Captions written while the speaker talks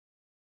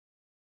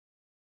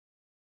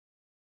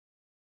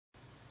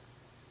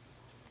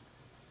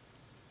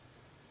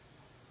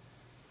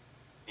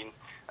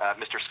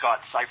Mr.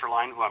 Scott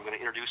Seifferlein, who I'm going to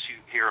introduce you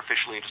here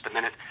officially in just a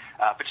minute.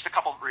 But just a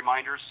couple of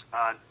reminders.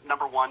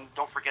 Number one,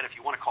 don't forget, if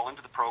you want to call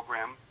into the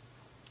program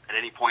at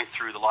any point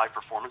through the live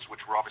performance,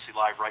 which we're obviously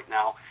live right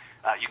now,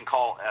 you can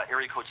call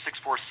area code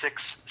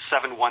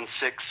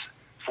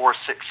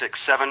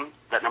 646-716-4667.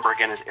 That number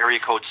again is area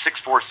code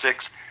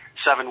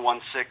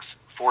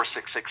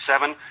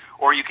 646-716-4667.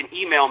 Or you can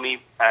email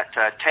me at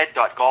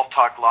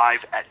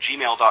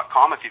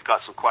ted.golftalklive@gmail.com if you've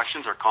got some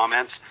questions or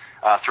comments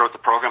throughout the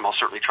program. I'll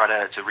certainly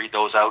try to read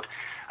those out.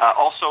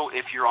 Also,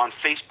 if you're on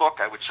Facebook,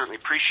 I would certainly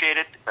appreciate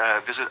it.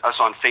 Visit us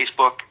on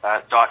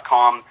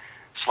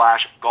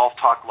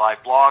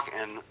facebook.com/golftalkliveblog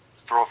and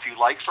throw a few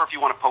likes, or if you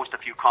want to post a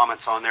few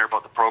comments on there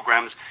about the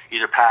programs,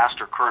 either past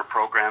or current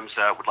programs,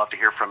 would love to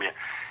hear from you.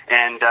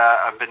 And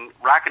I've been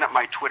racking up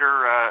my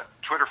Twitter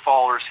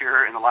followers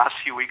here in the last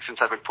few weeks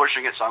since I've been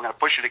pushing it, so I'm going to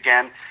push it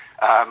again.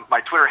 My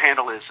Twitter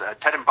handle is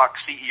Ted and Buck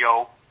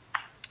CEO.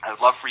 I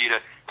would love for you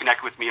to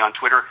connect with me on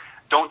Twitter.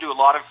 Don't do a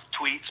lot of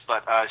tweets,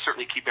 but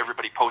certainly keep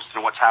everybody posted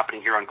on what's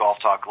happening here on Golf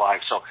Talk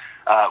Live. So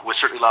would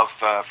certainly love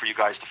for you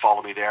guys to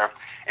follow me there.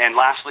 And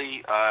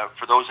lastly,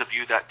 for those of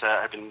you that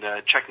have been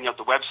checking out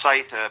the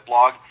website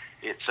blog,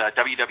 it's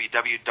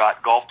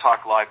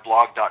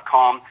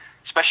www.golftalkliveblog.com.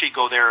 Especially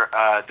go there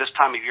this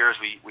time of year as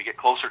we get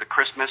closer to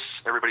Christmas.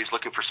 Everybody's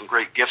looking for some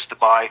great gifts to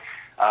buy.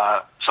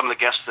 Some of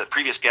the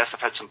previous guests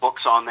have had some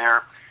books on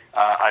there.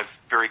 I've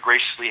very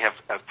graciously have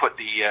put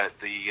the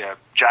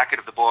jacket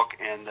of the book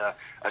and a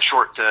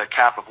short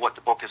cap of what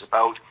the book is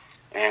about,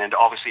 and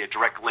obviously a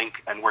direct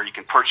link and where you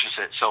can purchase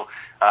it. So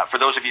for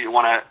those of you who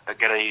want to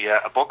get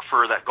a book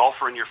for that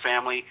golfer in your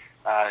family,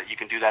 you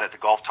can do that at the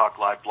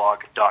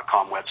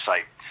golftalkliveblog.com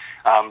website.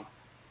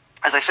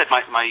 As I said,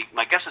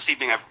 my guest this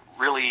evening, I've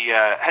really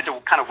had to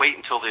kind of wait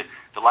until the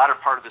latter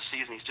part of the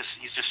season.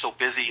 He's just so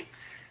busy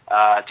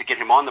to get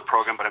him on the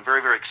program, but I'm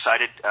very, very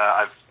excited.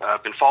 I've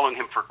been following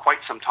him for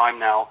quite some time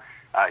now.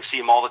 I see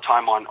him all the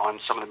time on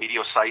some of the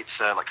media sites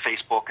like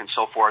Facebook and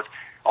so forth,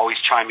 always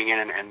chiming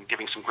in and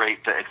giving some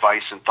great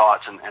advice and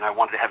thoughts, and I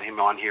wanted to have him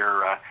on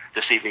here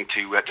this evening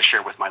to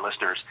share with my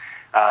listeners.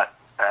 As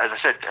I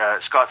said,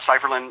 Scott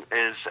Seifferlein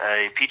is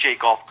a PGA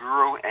golf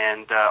guru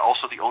and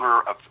also the owner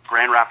of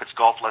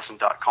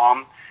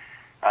GrandRapidsGolfLesson.com.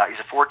 He's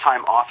a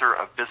 4-time author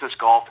of business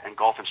golf and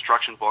golf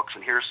instruction books,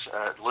 and here's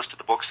a list of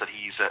the books that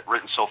he's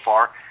written so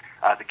far.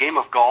 The Game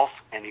of Golf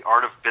and the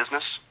Art of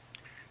Business,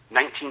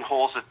 19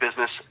 Holes of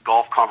Business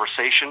Golf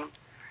Conversation.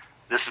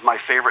 This is my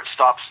favorite,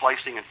 Stop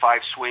Slicing in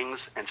 5 Swings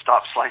and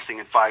Stop Slicing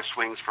in 5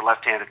 Swings for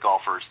Left-Handed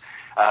Golfers.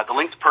 The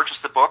link to purchase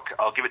the book,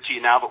 I'll give it to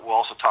you now, but we'll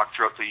also talk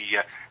throughout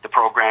the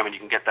program, and you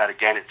can get that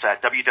again. It's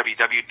at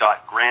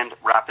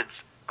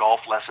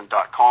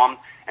www.grandrapidsgolflesson.com,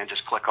 and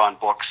just click on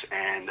books,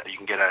 and you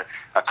can get a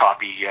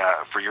copy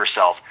for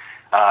yourself.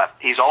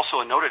 He's also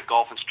a noted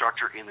golf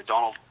instructor in the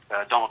Donald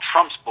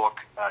Trump's book,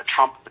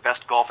 Trump, the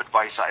Best Golf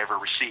Advice I Ever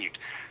Received.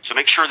 So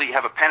make sure that you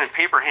have a pen and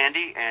paper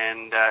handy,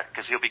 and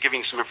because he'll be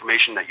giving some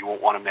information that you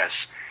won't want to miss.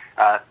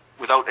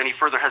 Without any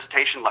further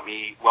hesitation, let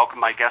me welcome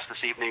my guest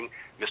this evening,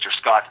 Mr.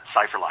 Scott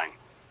Seifferlein.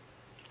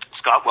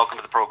 Scott, welcome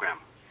to the program.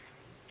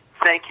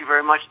 Thank you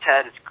very much,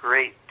 Ted. It's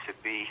great to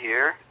be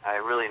here. I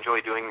really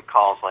enjoy doing the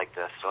calls like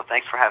this, so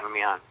thanks for having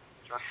me on.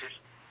 Instructors?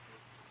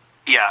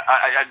 Yeah,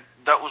 I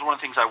that was one of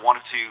the things I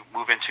wanted to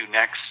move into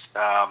next,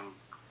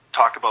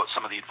 talk about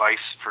some of the advice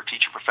for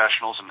teaching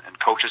professionals and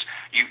coaches.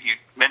 You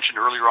mentioned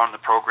earlier on in the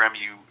program,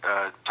 you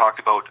talked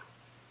about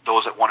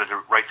those that wanted to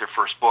write their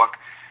first book.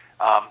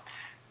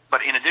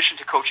 But in addition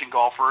to coaching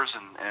golfers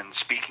and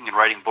speaking and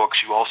writing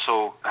books, you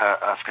also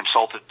have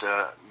consulted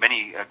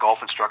many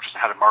golf instructors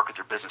on how to market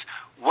their business.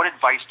 What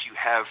advice do you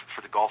have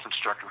for the golf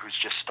instructor who's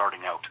just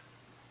starting out?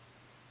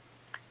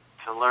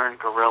 To learn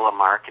guerrilla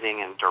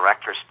marketing and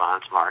direct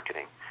response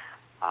marketing.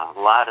 A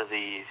lot of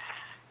these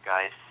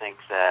guys think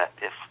that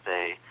if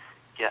they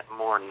get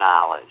more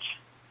knowledge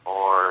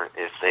or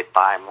if they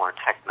buy more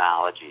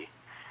technology,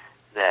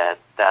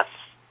 that's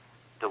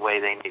the way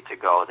they need to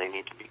go. They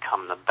need to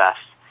become the best,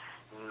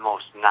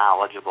 most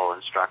knowledgeable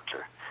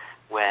instructor,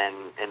 when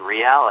in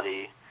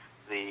reality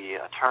the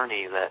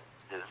attorney that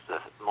is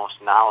the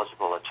most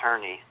knowledgeable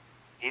attorney,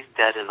 he's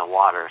dead in the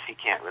water if he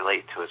can't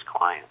relate to his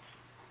clients.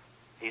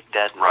 He's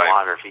dead in the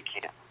water if he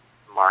can't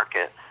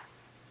market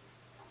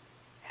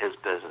his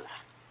business.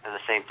 And the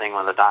same thing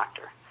with a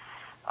doctor,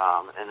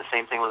 and the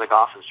same thing with a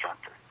golf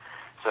instructor.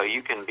 So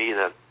you can be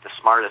the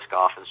smartest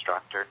golf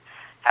instructor,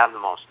 have the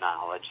most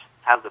knowledge,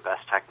 have the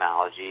best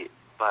technology,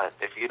 but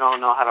if you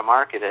don't know how to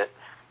market it,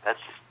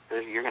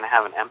 you're going to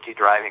have an empty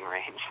driving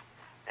range,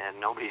 and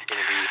nobody's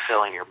going to be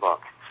filling your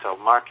book. So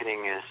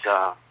marketing is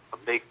a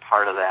big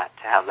part of that,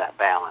 to have that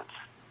balance.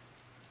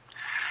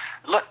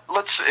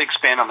 Let's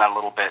expand on that a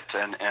little bit,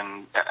 and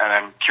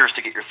I'm curious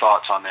to get your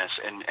thoughts on this,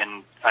 and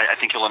I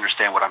think you'll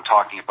understand what I'm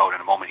talking about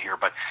in a moment here.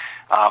 But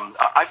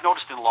I've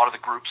noticed in a lot of the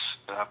groups,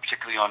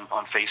 particularly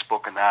on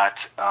Facebook and that,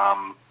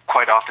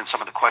 quite often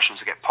some of the questions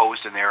that get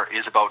posed in there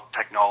is about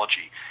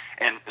technology.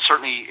 And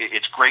certainly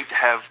it's great to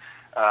have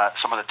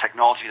some of the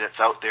technology that's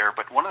out there,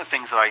 but one of the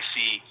things that I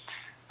see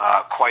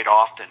quite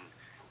often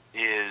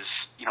is,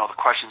 the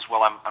questions,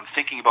 well, I'm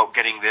thinking about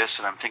getting this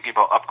and I'm thinking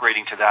about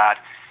upgrading to that,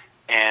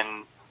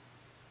 and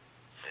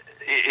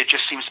it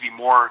just seems to be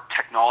more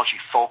technology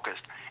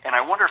focused. And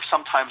I wonder if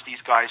sometimes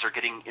these guys are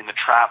getting in the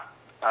trap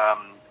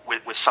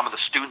with some of the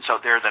students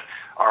out there that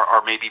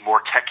are maybe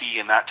more techie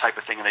and that type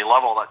of thing, and they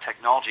love all that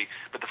technology,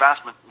 but the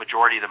vast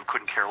majority of them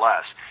couldn't care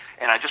less.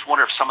 And I just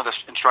wonder if some of the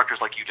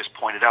instructors, like you just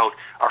pointed out,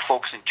 are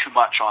focusing too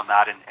much on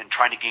that and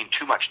trying to gain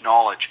too much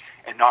knowledge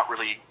and not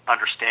really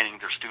understanding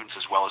their students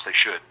as well as they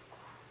should.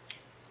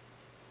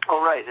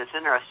 Oh, right. It's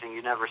interesting.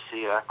 You never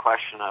see a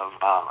question of,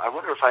 I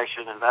wonder if I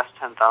should invest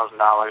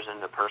 $10,000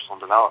 into personal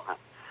development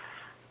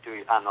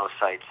on those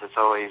sites. It's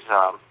always,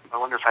 I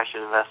wonder if I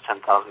should invest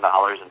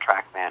 $10,000 in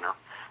TrackMan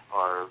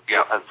or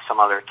some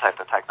other type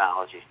of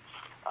technology.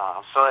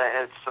 So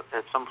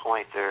at some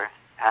point there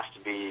has to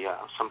be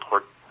some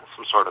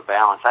sort of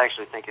balance. I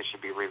actually think it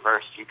should be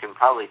reversed. You can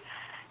probably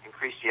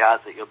increase the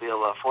odds that you'll be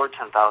able to afford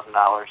 $10,000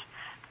 to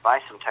buy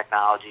some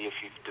technology if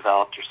you've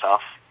developed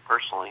yourself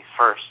personally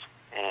first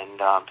and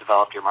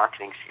developed your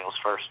marketing skills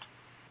first.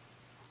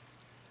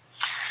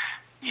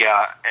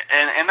 Yeah,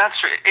 and that's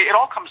it.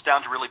 All comes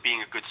down to really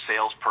being a good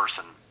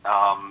salesperson.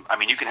 I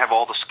mean, you can have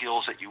all the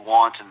skills that you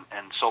want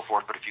and so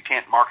forth, but if you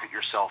can't market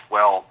yourself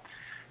well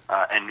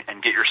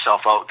and get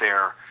yourself out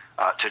there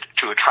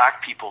to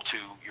attract people to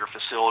your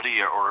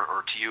facility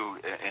or to you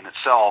in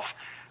itself,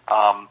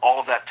 all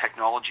of that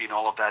technology and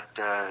all of that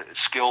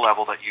skill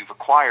level that you've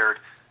acquired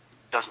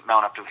doesn't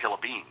mount up to a hill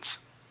of beans.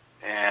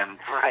 And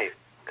right,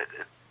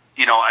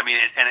 I mean,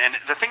 and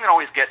the thing that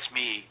always gets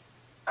me.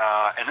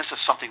 And this is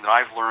something that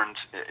I've learned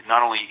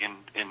not only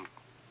in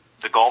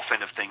the golf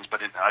end of things,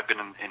 but I've been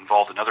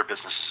involved in other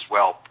businesses as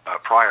well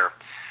prior,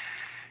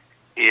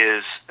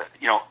 is,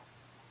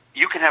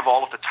 you can have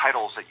all of the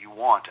titles that you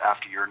want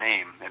after your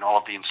name and all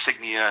of the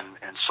insignia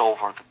and so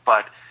forth,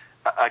 but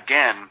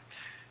again,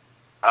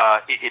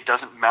 it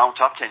doesn't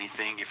mount up to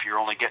anything if you're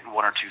only getting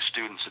one or two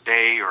students a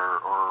day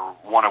or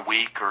one a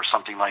week or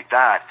something like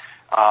that.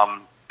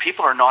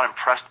 People are not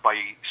impressed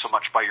so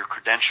much by your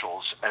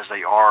credentials as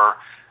they are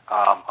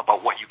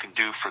about what you can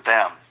do for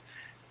them.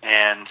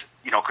 And,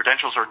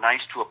 credentials are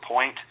nice to a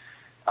point,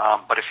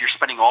 but if you're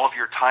spending all of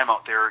your time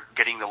out there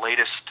getting the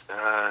latest,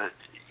 and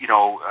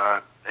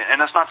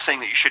that's not saying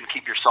that you shouldn't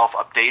keep yourself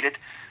updated,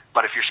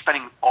 but if you're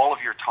spending all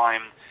of your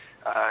time,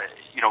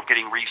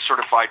 getting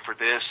recertified for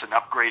this and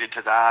upgraded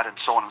to that and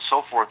so on and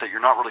so forth, that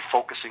you're not really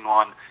focusing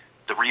on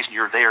the reason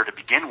you're there to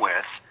begin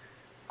with,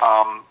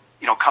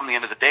 come the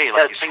end of the day,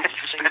 like things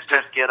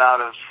get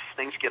out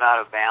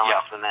of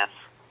balance, and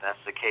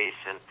that's the case.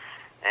 And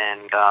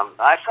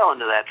I fell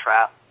into that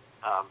trap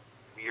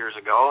years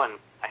ago, and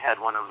I had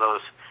one of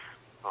those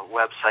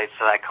websites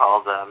that I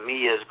called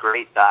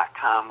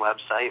meisgreat.com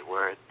website,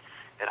 where it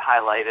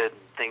highlighted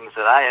things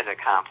that I had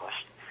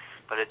accomplished,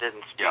 but it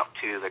didn't speak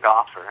to the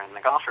golfer, and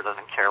the golfer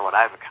doesn't care what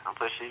I've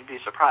accomplished. You'd be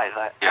surprised.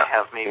 I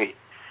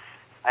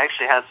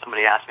actually had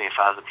somebody ask me if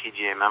I was a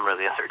PGA member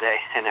the other day,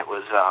 and it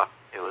was a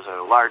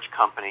large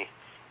company,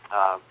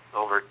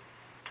 over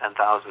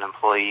 10,000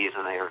 employees,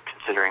 and they were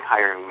considering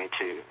hiring me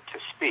to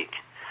speak.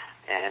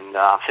 And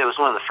it was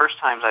one of the first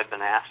times I'd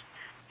been asked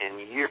in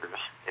years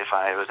if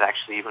I was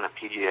actually even a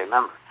PGA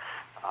member.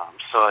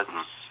 So it's,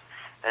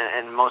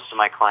 and most of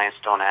my clients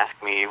don't ask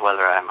me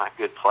whether I'm a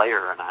good player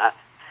or not.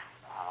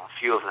 A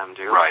few of them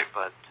do, right?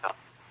 But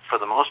for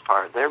the most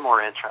part, they're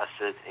more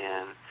interested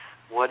in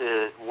what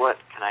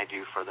can I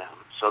do for them.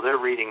 So they're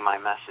reading my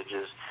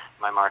messages,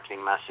 my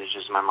marketing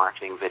messages, my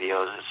marketing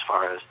videos as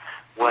far as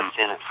what's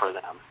in it for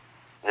them.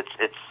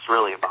 It's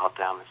really about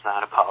them. It's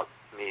not about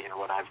me or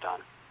what I've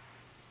done.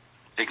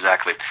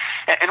 Exactly.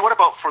 And what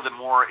about for the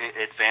more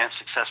advanced,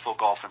 successful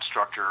golf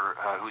instructor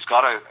who's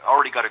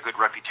already got a good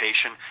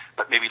reputation,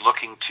 but maybe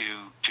looking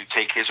to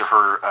take his or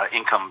her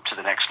income to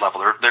the next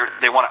level?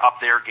 They want to up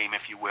their game,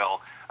 if you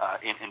will,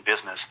 in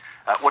business.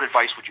 What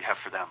advice would you have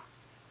for them?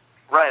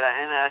 Right,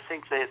 and I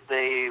think that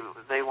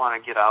they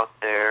want to get out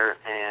there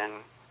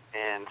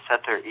and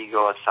set their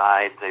ego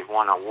aside. They've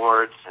won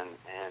awards and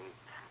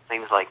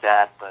things like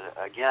that, but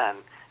again,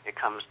 it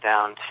comes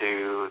down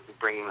to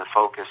bringing the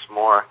focus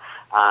more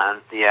on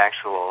the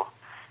actual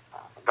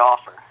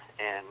golfer.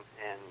 And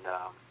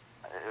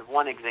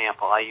one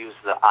example, I use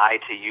the I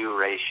to U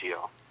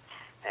ratio.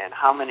 And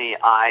how many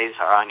I's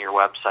are on your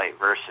website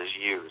versus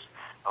U's?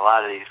 A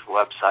lot of these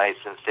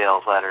websites and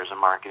sales letters and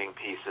marketing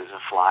pieces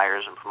and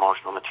flyers and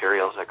promotional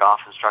materials that golf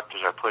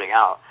instructors are putting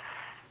out,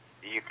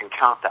 you can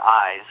count the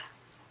I's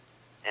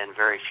and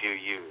very few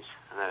U's.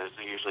 And there's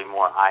usually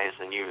more I's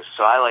than U's.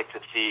 So I like to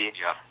see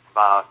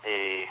about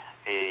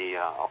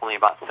only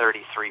about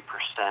 33%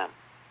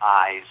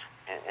 I's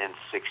and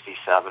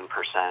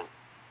 67%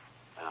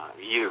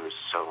 U's.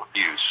 So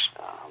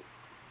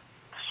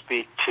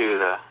speak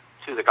to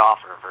the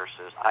golfer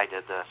versus I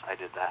did this, I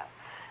did that,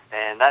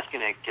 and that's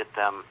going to get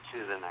them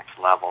to the next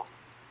level.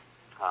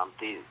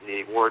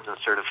 The awards and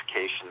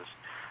certifications.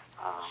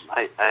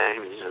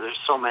 There's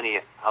so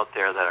many out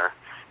there that are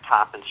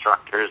top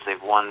instructors.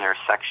 They've won their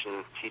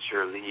section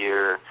teacher of the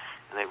year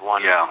and they've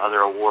won other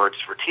awards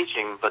for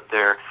teaching, but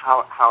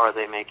how are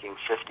they making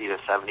 $50,000 to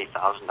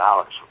 $70,000?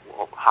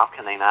 Well, how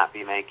can they not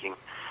be making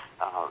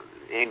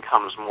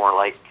incomes more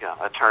like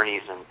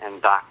attorneys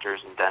and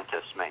doctors and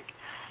dentists make?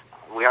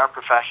 We are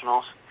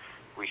professionals.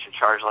 We should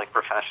charge like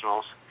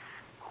professionals.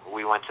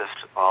 We went to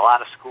a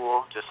lot of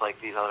school just like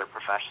these other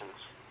professions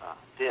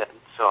did.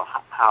 So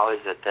how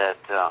is it that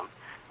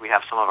we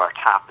have some of our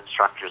top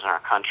instructors in our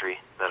country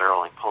that are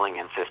only pulling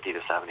in $50,000 to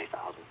 $70,000?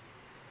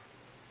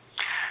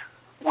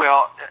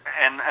 Well,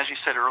 and as you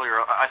said earlier,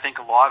 I think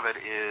a lot of it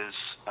is,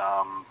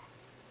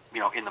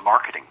 in the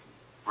marketing,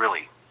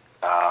 really.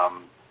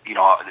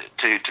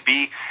 To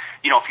be,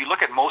 if you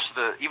look at most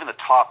of even the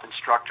top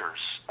instructors,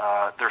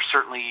 they're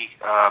certainly,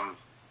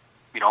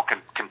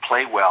 can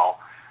play well,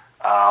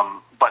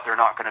 but they're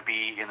not going to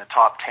be in the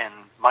top 10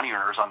 money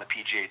earners on the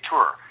PGA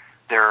Tour.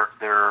 Their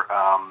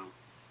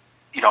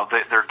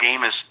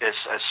game is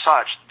as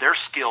such. Their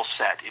skill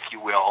set, if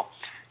you will,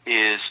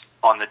 is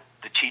on the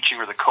teaching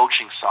or the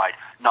coaching side,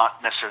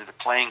 not necessarily the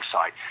playing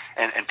side.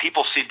 And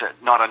people seem to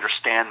not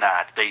understand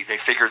that. They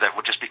figure that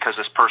just because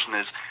this person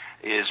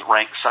is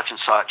ranked such and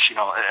such,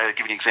 I'll give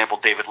you an example,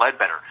 David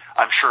Ledbetter.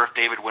 I'm sure if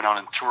David went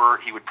on tour,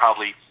 he would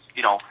probably,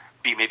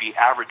 be maybe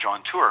average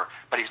on tour,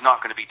 but he's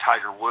not going to be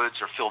Tiger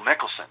Woods or Phil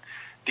Mickelson.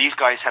 These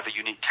guys have a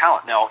unique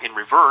talent. Now, in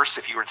reverse,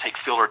 if you were to take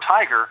Phil or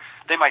Tiger,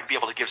 they might be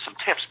able to give some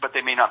tips, but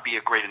they may not be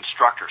a great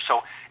instructor.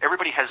 So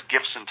everybody has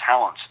gifts and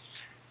talents.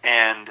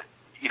 And,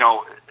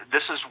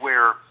 this is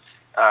where,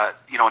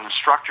 an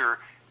instructor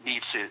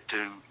needs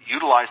to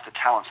utilize the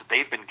talents that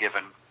they've been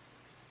given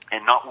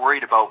and not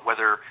worried about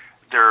whether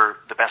they're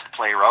the best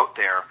player out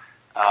there.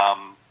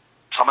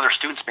 Some of their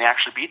students may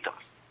actually beat them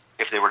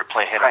if they were to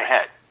play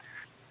head-on-head.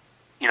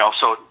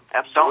 So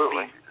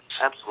absolutely.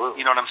 Absolutely.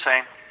 You know what I'm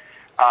saying?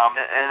 Let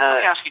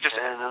me ask you just...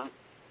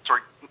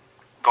 sorry,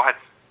 go ahead.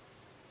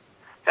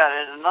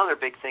 Yeah, and another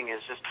big thing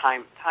is just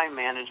time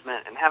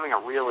management and having a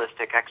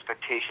realistic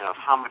expectation of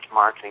how much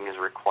marketing is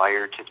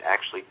required to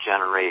actually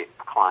generate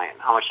a client,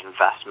 how much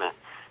investment,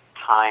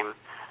 time,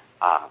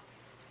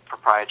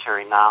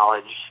 proprietary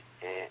knowledge,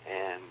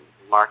 and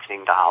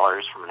marketing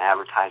dollars from an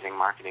advertising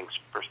marketing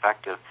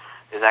perspective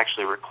is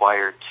actually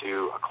required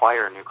to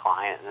acquire a new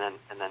client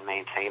and then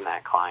maintain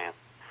that client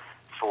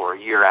for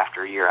year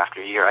after year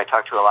after year. I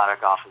talk to a lot of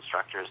golf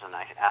instructors and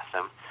I ask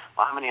them,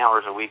 well, how many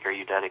hours a week are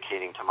you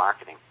dedicating to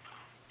marketing?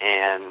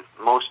 And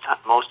most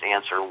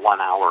answer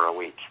 1 hour a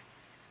week.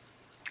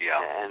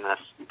 Yeah. And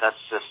that's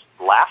just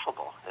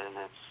laughable, and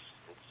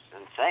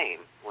it's insane.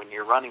 When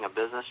you're running a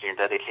business and you're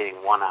dedicating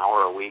 1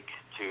 hour a week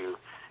to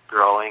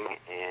growing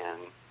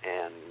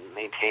and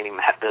maintaining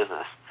that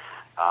business,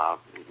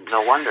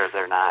 no wonder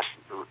they're not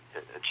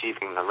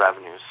achieving the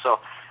revenues. So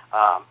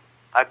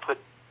I put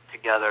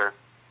together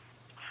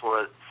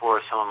for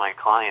some of my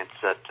clients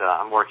that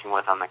I'm working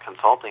with on the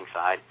consulting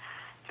side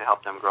to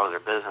help them grow their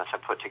business, I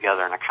put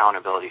together an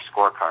accountability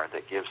scorecard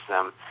that gives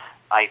them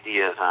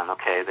ideas on,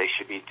 okay, they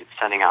should be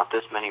sending out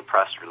this many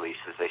press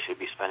releases, they should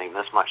be spending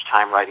this much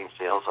time writing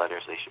sales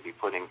letters, they should be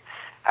putting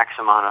X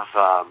amount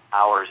of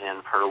hours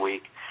in per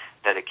week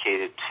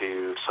dedicated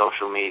to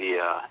social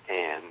media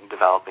and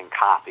developing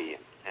copy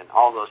and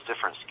all those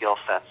different skill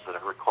sets that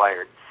are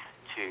required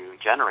to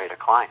generate a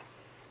client.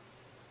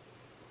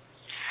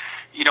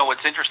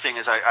 What's interesting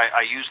is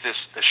I use this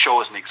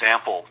show as an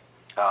example.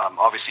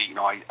 Obviously,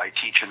 I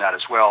teach in that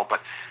as well.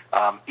 But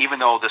even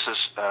though this is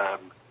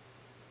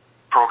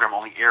program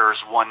only airs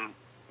one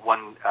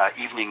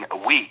evening a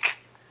week,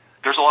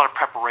 there's a lot of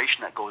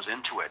preparation that goes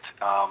into it.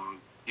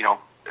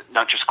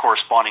 Not just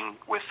corresponding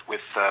with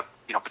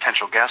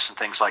potential guests and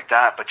things like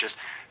that, but just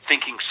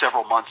thinking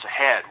several months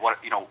ahead.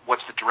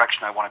 What's the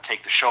direction I want to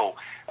take the show?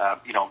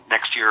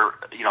 Next year,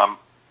 I'm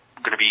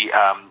going to be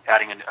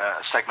adding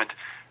a segment.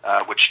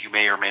 Which you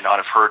may or may not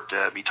have heard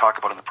me talk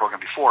about in the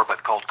program before,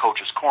 but called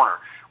Coach's Corner,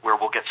 where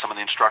we'll get some of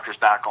the instructors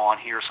back on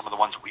here, some of the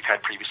ones that we've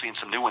had previously, and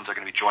some new ones are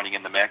going to be joining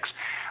in the mix,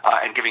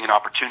 and giving an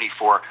opportunity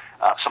for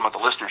some of the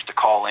listeners to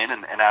call in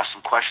and ask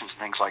some questions and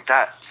things like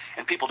that.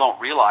 And people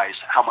don't realize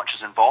how much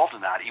is involved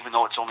in that, even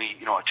though it's only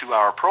a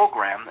 2-hour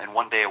program and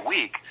 1 day a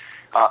week.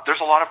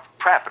 There's a lot of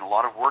prep and a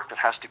lot of work that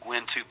has to go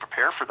in to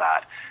prepare for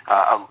that.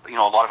 A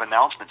lot of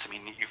announcements. I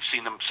mean, you've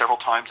seen them several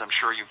times. I'm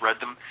sure you've read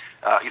them.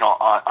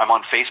 I'm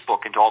on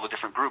Facebook into all the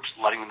different groups,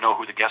 letting them know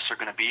who the guests are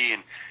going to be,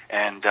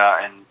 and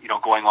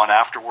going on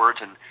afterwards,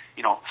 and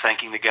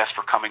thanking the guests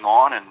for coming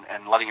on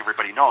and letting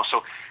everybody know.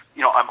 So,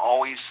 I'm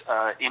always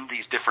in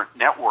these different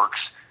networks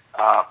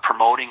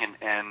promoting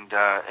and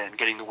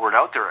getting the word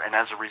out there. And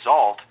as a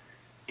result,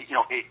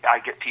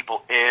 I get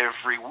people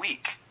every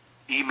week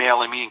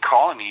emailing me and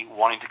calling me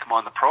wanting to come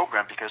on the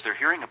program because they're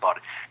hearing about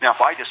it. Now,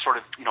 if I just sort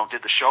of,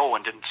 did the show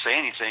and didn't say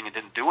anything and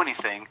didn't do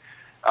anything,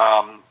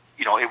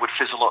 it would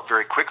fizzle out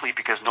very quickly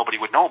because nobody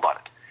would know about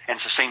it. And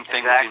it's the same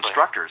thing with the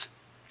instructors.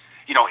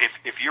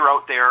 If you're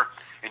out there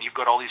and you've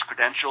got all these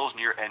credentials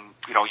and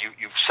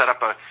you've set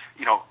up a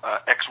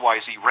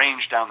XYZ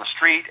range down the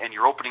street and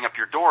you're opening up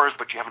your doors,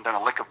 but you haven't done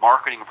a lick of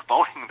marketing or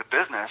promoting the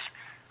business,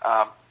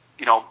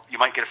 you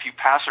might get a few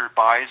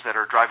passerbys that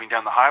are driving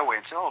down the highway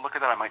and say, oh, look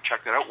at that, I might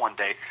check that out one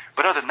day.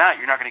 But other than that,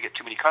 you're not going to get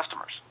too many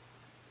customers.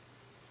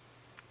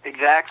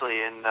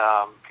 Exactly, and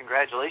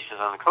congratulations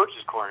on the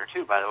Coach's Corner,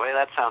 too, by the way.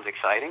 That sounds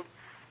exciting.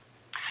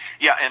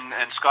 Yeah, and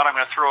Scott, I'm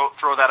going to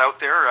throw that out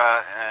there,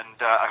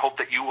 and I hope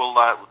that you will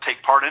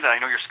take part in it. I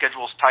know your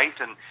schedule's tight,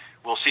 and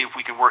we'll see if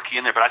we can work you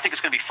in there. But I think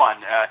it's going to be fun,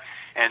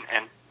 and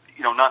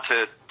not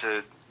to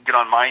get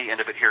on my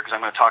end of it here, because I'm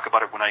going to talk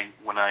about it when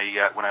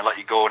I let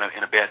you go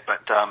in a bit.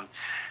 But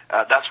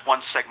that's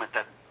one segment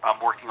that I'm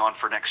working on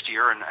for next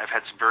year, and I've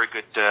had some very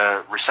good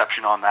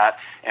reception on that.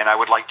 And I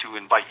would like to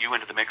invite you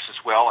into the mix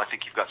as well. I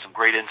think you've got some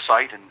great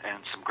insight and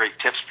some great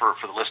tips for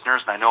the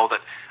listeners. And I know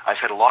that I've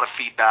had a lot of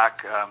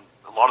feedback.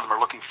 A lot of them are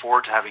looking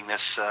forward to having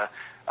this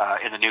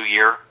in the new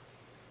year.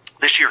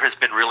 This year has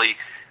been really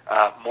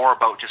more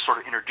about just sort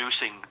of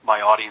introducing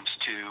my audience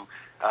to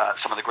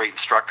some of the great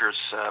instructors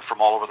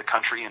from all over the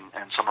country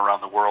and some around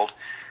the world.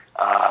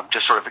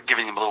 Just sort of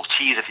giving them a little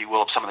tease, if you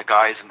will, of some of the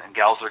guys and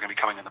gals that are going to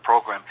be coming in the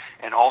program,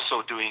 and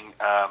also doing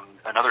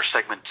another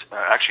segment,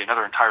 actually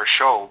another entire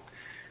show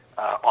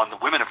on the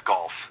women of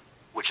golf,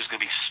 which is going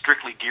to be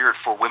strictly geared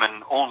for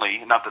women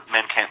only. Not that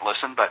men can't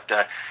listen, but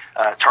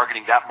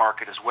targeting that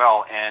market as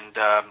well. And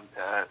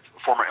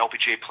former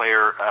LPGA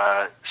player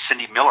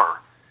Cindy Miller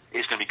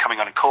is going to be coming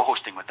on and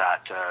co-hosting with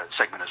that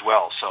segment as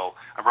well. So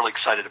I'm really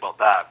excited about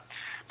that.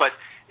 But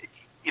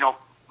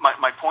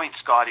my point,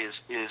 Scott, is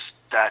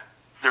that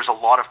there's a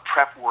lot of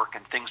prep work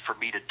and things for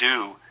me to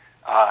do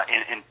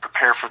and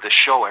prepare for this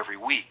show every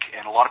week.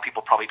 And a lot of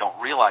people probably don't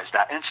realize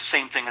that. And it's the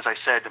same thing as I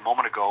said a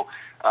moment ago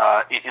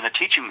in the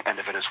teaching end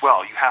of it as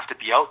well. You have to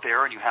be out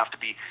there, and you have to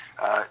be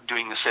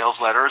doing the sales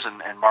letters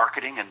and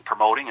marketing and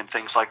promoting and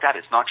things like that.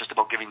 It's not just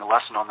about giving the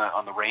lesson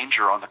on the range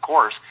or on the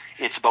course.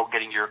 It's about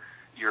getting your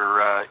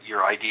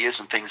ideas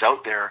and things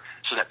out there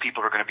so that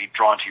people are going to be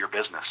drawn to your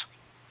business.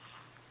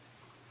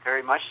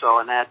 Very much so,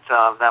 and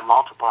that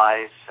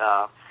multiplies,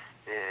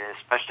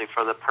 especially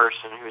for the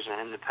person who's an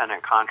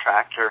independent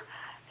contractor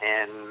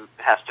and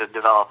has to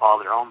develop all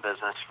their own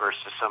business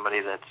versus somebody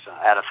that's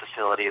at a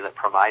facility that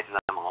provides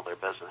them all their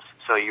business.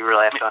 So you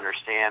really have to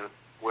understand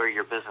where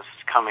your business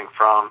is coming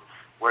from,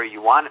 where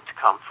you want it to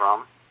come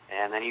from,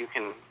 and then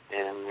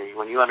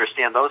when you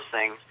understand those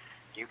things,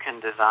 you can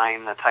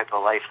design the type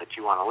of life that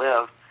you want to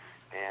live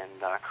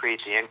and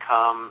create the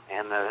income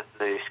and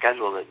the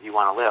schedule that you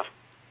want to live.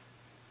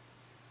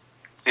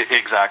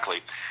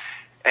 Exactly.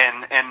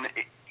 And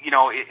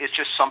it's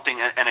just something,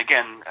 and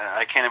again,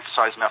 I can't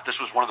emphasize enough, this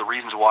was one of the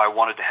reasons why I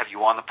wanted to have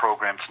you on the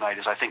program tonight,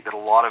 is I think that a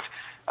lot of,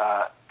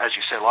 as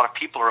you say, a lot of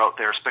people are out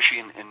there, especially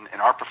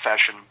in our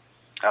profession,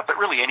 but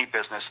really any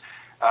business,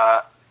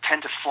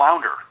 tend to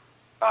flounder,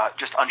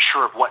 just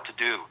unsure of what to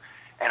do.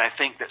 And I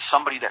think that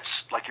somebody that's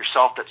like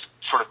yourself, that's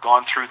sort of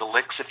gone through the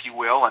licks, if you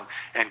will,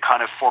 and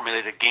kind of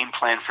formulated a game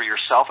plan for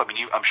yourself. I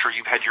mean, I'm sure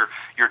you've had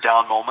your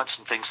down moments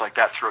and things like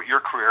that throughout your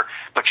career,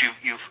 but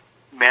you've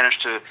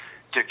managed to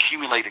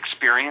accumulate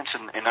experience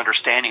and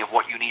understanding of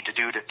what you need to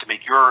do to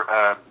make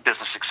your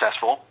business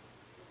successful.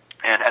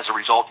 And as a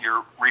result,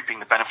 you're reaping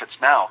the benefits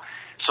now.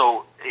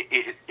 So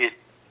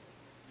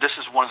this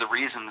is one of the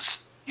reasons,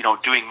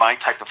 doing my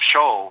type of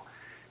show,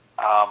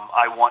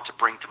 I want to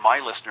bring to my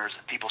listeners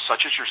people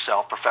such as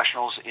yourself,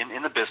 professionals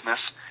in the business,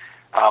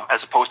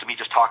 as opposed to me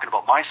just talking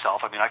about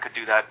myself. I mean, I could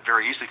do that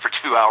very easily for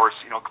 2 hours,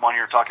 come on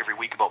here and talk every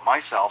week about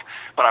myself.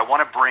 But I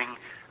want to bring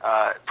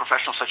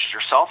professionals such as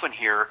yourself in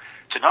here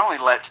to not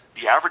only let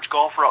the average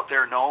golfer out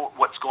there know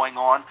what's going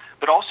on,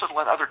 but also to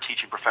let other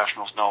teaching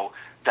professionals know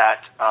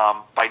that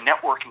by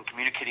networking,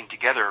 communicating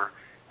together,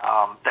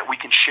 that we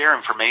can share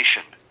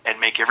information and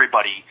make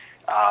everybody,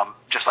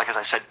 just like as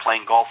I said,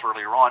 playing golf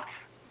earlier on,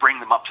 bring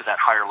them up to that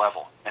higher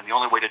level. And the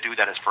only way to do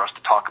that is for us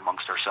to talk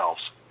amongst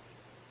ourselves.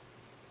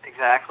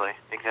 Exactly,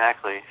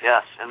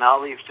 yes. And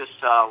I'll leave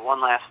just one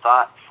last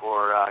thought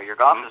for your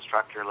golf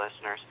instructor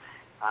listeners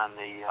on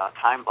the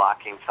time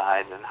blocking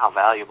side and how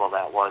valuable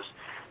that was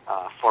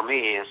for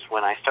me is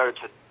when I started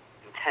to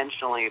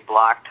intentionally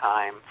block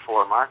time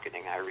for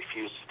marketing. I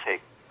refused to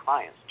take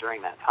clients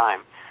during that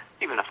time,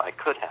 even if I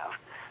could have.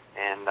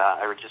 And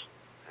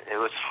it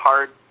was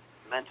hard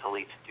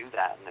mentally to do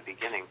that in the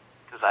beginning,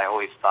 because I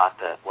always thought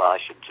that, I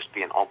should just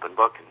be an open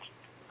book and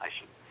I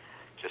should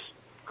just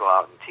go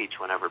out and teach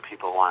whenever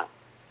people want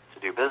to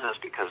do business,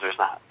 because there's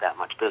not that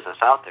much business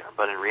out there.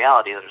 But in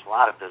reality, there's a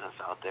lot of business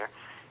out there,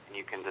 and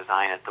you can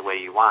design it the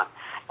way you want.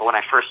 But when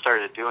I first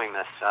started doing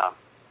this,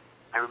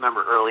 I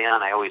remember early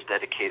on I always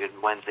dedicated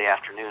Wednesday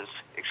afternoons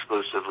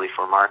exclusively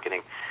for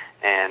marketing.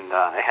 And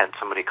I had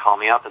somebody call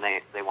me up, and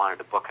they wanted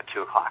to book a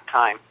 2 o'clock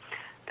time.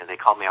 And they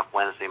called me up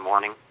Wednesday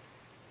morning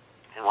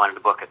and wanted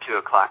to book a 2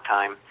 o'clock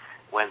time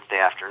Wednesday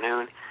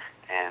afternoon,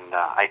 and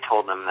I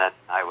told them that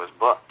I was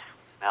booked.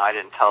 Now, I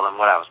didn't tell them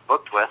what I was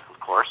booked with,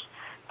 of course,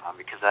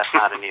 because that's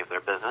not any of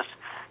their business,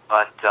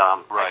 but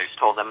I just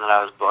told them that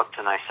I was booked,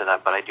 and I said,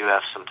 but I do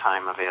have some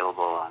time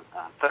available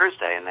on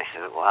Thursday, and they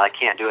said, well, I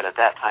can't do it at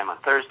that time on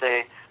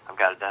Thursday. I've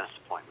got a dentist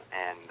appointment.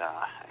 And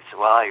I said,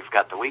 well, you've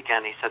got the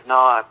weekend. He said,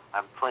 no,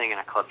 I'm playing in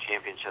a club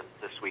championship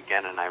this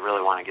weekend, and I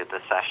really want to get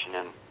this session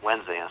in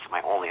Wednesday, and it's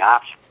my only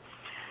option.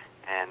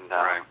 And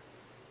right.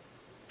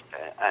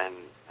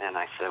 and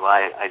I said, well,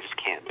 I just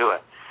can't do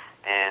it.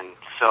 And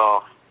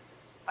so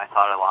I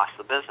thought I lost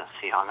the business.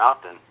 He hung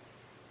up, and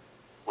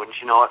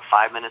wouldn't you know it,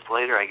 5 minutes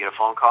later, I get a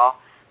phone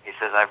call. He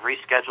says, I've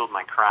rescheduled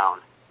my crown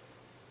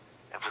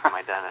with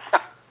my dentist.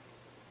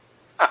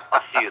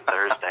 I'll see you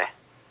Thursday.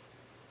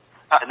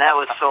 And that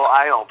was so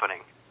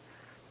eye-opening.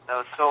 That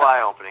was so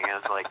eye-opening. It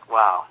was like,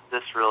 wow,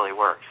 this really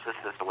works. This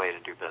is the way to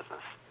do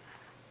business.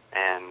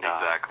 And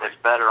exactly.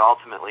 It's better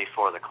ultimately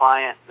for the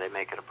client. They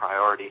make it a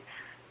priority.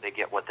 They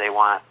get what they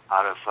want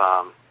out of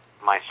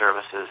my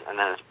services, and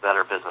then it's a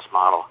better business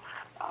model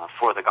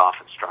for the golf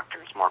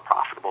instructors, more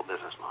profitable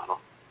business model.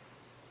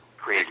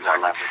 Creates more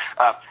leverage.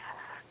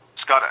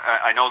 Scott,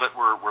 I know that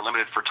we're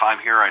limited for time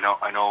here.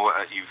 I know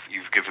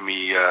you've given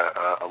me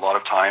a lot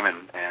of time,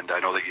 and I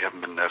know that you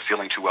haven't been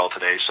feeling too well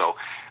today, so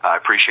I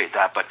appreciate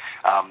that. But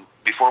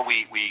before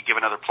we give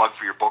another plug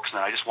for your books,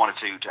 now I just wanted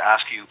to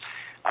ask you,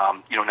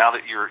 now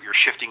that you're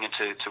shifting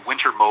into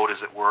winter mode,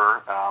 as it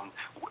were,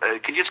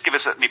 can you just give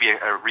us maybe a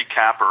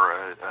recap or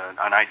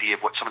an idea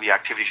of what some of the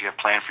activities you have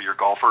planned for your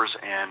golfers,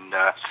 and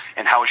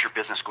how is your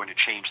business going to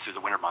change through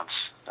the winter months?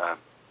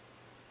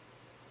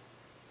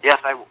 Yes,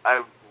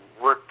 I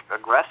work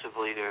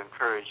aggressively to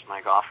encourage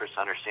my golfers to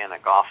understand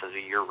that golf is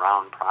a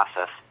year-round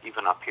process,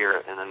 even up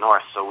here in the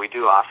north. So we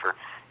do offer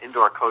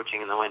indoor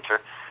coaching in the winter,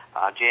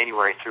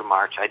 January through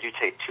March. I do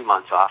take 2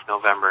 months off,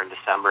 November and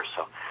December,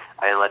 so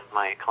I let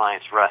my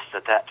clients rest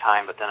at that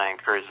time, but then I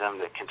encourage them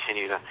to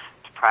continue to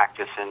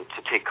practice and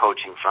to take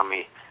coaching from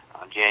me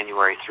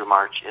January through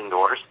March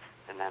indoors,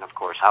 and then, of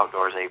course,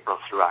 outdoors April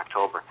through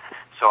October.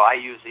 So I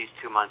use these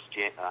 2 months,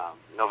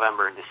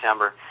 November and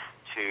December,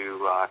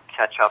 to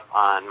catch up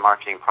on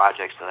marketing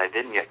projects that I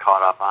didn't get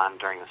caught up on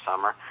during the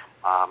summer.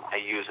 I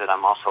use it.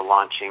 I'm also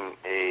launching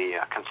a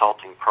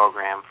consulting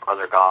program for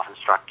other golf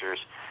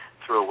instructors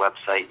through a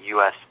website,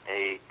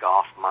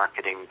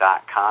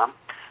 usagolfmarketing.com,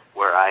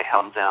 where I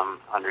help them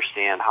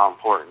understand how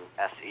important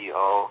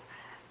SEO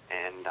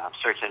and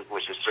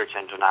which is search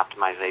engine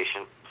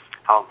optimization,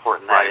 how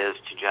important that is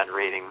to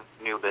generating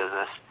new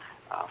business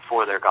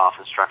for their golf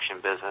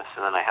instruction business.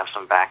 And then I have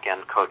some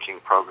back-end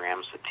coaching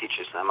programs that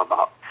teaches them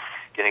about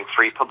getting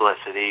free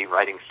publicity,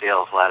 writing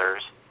sales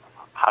letters,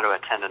 how to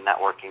attend a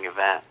networking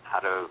event, how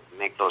to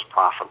make those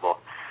profitable,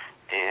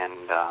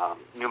 and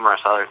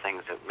numerous other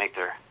things that make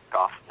their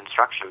golf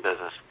instruction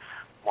business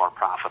more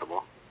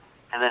profitable.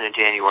 And then in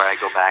January, I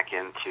go back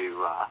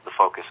into the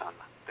focus on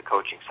the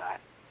coaching side.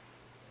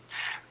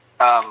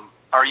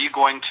 Are you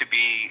going to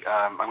be,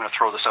 I'm going to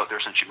throw this out there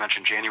since you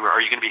mentioned January,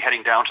 are you going to be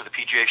heading down to the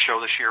PGA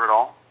show this year at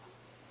all?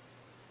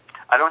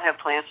 I don't have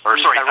plans to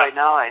do that right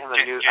now. I have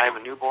a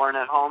newborn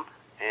at home.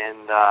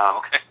 And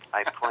I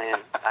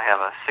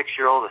have a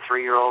 6-year-old, a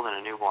 3-year-old, and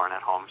a newborn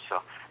at home,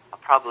 so I'll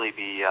probably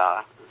be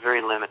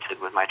very limited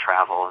with my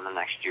travel in the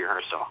next year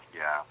or so.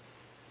 Yeah.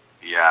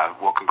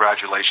 Well,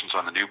 congratulations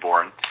on the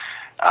newborn.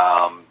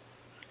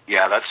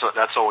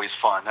 That's always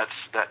fun.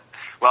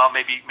 Well,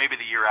 maybe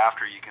the year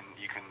after you can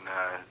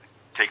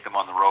take them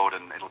on the road,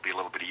 and it'll be a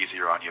little bit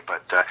easier on you.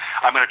 But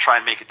I'm going to try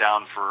and make it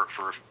down for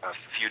a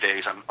few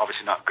days. I'm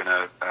obviously not going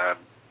to.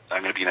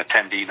 I'm going to be an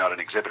attendee, not an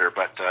exhibitor,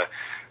 but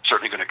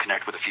certainly going to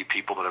connect with a few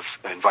people that have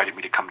invited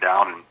me to come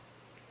down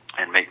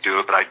and make do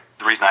it. But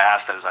the reason I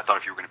asked that is I thought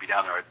if you were going to be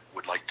down there, I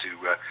would like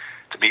to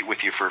meet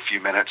with you for a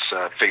few minutes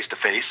face to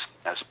face,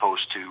 as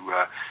opposed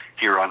to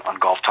here on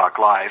Golf Talk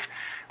Live.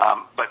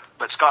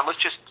 But Scott, let's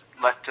just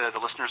let the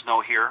listeners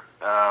know here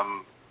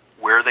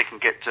where they can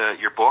get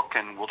your book,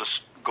 and we'll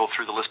just go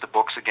through the list of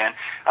books again.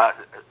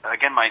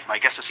 Again, my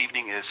guest this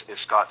evening is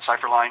Scott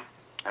Seifferlein,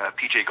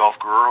 PGA Golf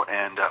Guru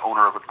and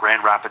owner of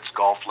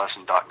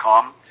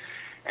GrandRapidsGolfLesson.com.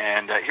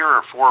 And here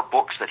are 4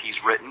 books that he's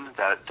written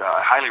that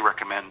I highly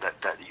recommend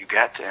that you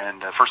get.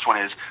 And the first one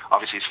is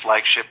obviously his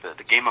flagship,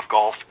 The Game of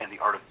Golf and the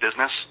Art of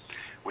Business,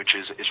 which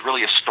is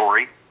really a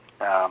story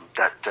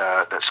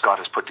that Scott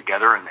has put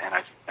together, and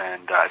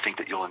I think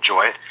that you'll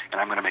enjoy it. And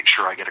I'm going to make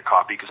sure I get a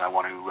copy because I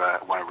want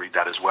to read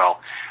that as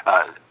well.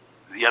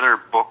 The other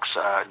books,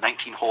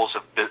 19 Holes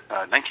of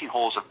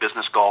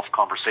Business Golf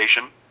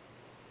Conversation.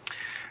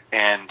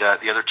 And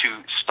the other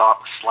 2,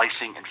 Stop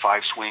Slicing in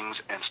 5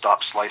 Swings and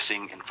Stop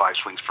Slicing in 5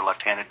 Swings for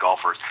Left-Handed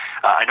Golfers.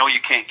 I know you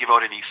can't give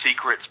out any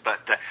secrets, but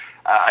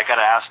I got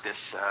to ask this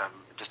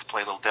just to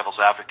play a little devil's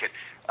advocate.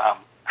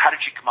 How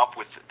did you come up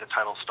with the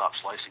title Stop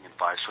Slicing in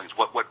 5 Swings?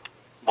 What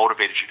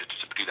motivated you to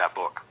do that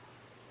book?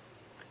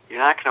 You're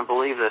not going to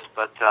believe this,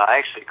 but I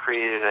actually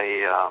created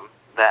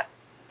that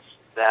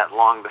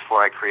long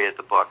before I created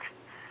the book.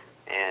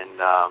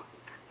 And I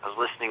was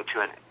listening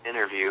to an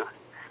interview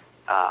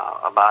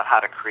about how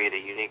to create a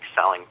unique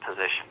selling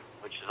position,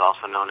 which is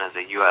also known as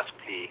a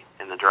USP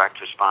in the direct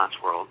response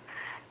world.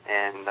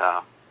 And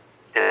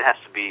it has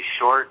to be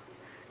short,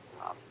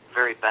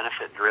 very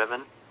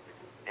benefit-driven,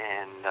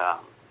 and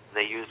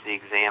they use the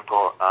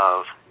example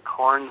of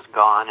corn's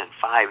gone in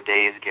 5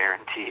 days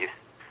guaranteed.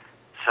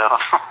 So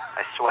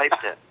I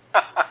swiped it,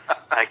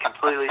 I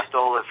completely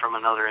stole it from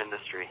another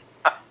industry.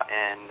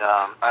 And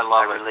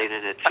I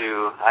related it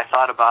to, I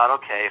thought about,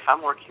 okay, if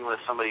I'm working with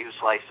somebody who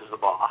slices the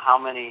ball, how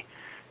many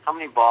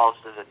balls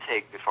does it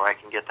take before I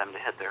can get them to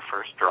hit their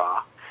first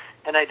draw?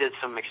 And I did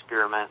some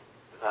experiment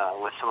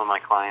with some of my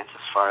clients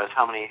as far as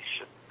how many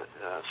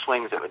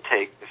swings it would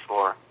take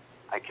before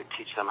I could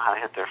teach them how to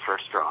hit their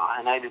first draw.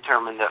 And I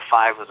determined that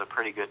 5 was a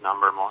pretty good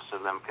number. Most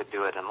of them could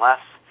do it in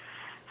less,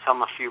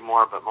 some a few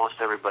more, but most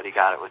everybody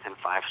got it within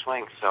 5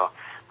 swings. So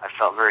I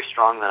felt very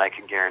strong that I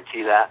could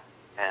guarantee that.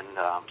 And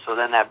so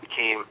then that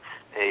became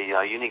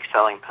a unique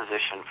selling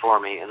position for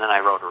me. And then I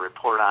wrote a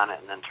report on it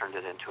and then turned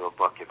it into a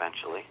book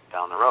eventually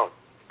down the road.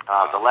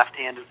 The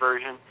left-handed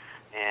version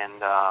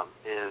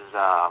is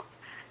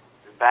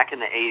back in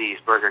the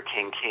 80s, Burger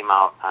King came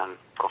out on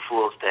April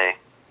Fool's Day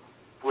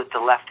with the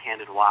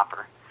left-handed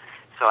Whopper.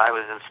 So I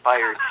was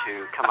inspired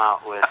to come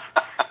out with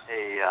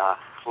a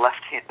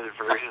left-handed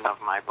version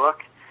of my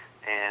book,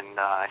 and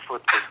I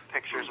flipped the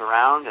pictures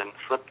around and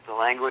flipped the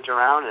language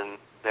around, and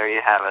there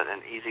you have it,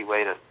 an easy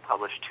way to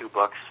publish 2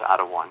 books out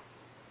of 1.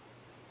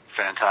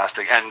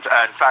 Fantastic. And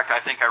in fact, I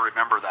think I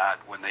remember that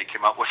when they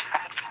came up with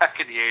that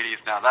back in the 80s.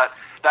 Now,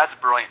 that's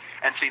brilliant.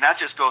 And see, that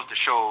just goes to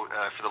show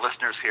for the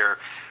listeners here,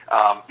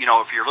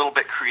 if you're a little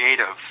bit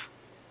creative,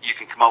 you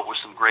can come up with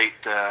some great,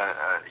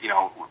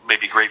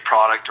 maybe great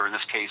product, or in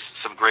this case,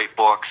 some great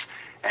books,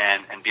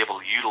 and be able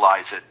to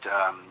utilize it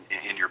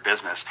in your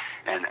business.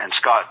 And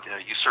Scott,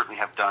 you certainly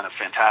have done a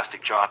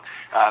fantastic job.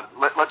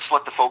 Let's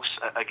let the folks,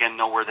 again,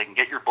 know where they can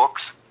get your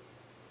books.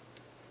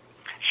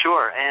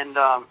 Sure, and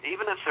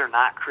even if they're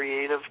not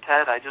creative,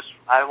 Ted,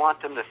 I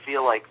want them to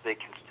feel like they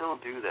can still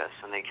do this,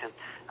 and they can.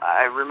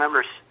 I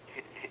remember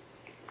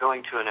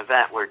going to an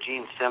event where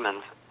Gene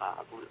Simmons,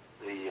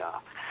 the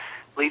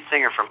lead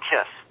singer from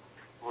Kiss,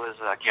 was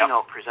a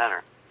keynote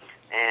presenter,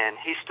 and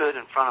he stood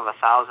in front of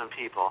 1,000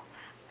 people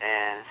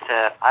and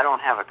said, "I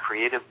don't have a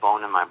creative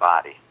bone in my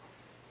body."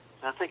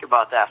 Now think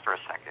about that for a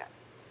second.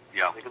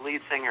 Yeah, the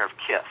lead singer of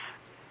Kiss,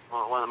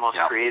 one of the most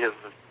creative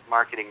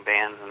marketing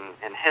bands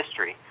in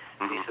history.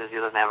 He says he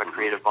doesn't have a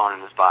creative bone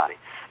in his body.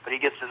 But he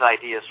gets his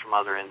ideas from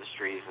other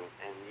industries, and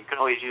you can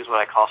always use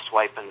what I call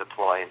swipe and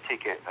deploy, and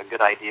take a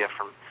good idea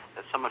from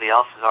that somebody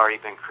else has already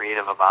been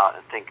creative about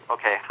and think,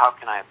 okay, how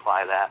can I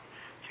apply that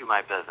to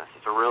my business?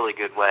 It's a really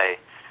good way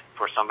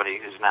for somebody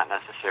who's not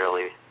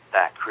necessarily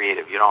that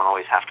creative. You don't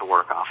always have to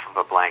work off of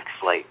a blank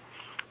slate.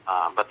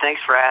 But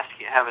thanks for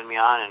having me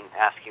on and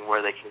asking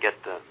where they can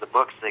get the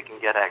books. They can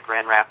get at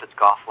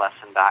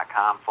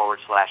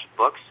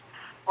GrandRapidsGolfLesson.com/books.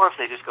 Or if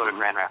they just go to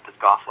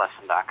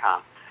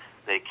GrandRapidsGolfLesson.com,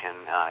 they can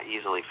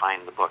easily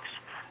find the books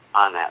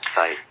on that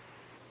site.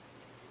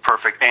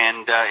 Perfect.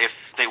 And if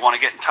they want to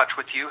get in touch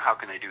with you, how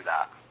can they do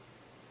that?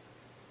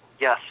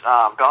 Yes,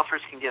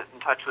 golfers can get in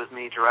touch with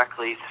me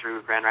directly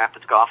through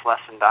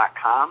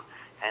GrandRapidsGolfLesson.com,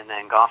 and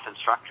then golf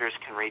instructors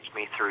can reach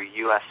me through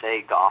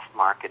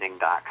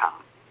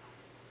USAGolfMarketing.com.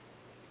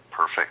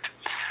 Perfect.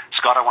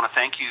 Scott, I want to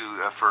thank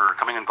you for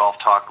coming on Golf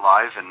Talk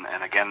Live,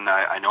 and again,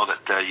 I know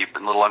that you've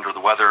been a little under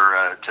the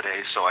weather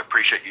today, so I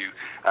appreciate you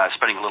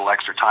spending a little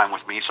extra time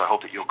with me. So I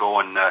hope that you'll go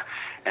and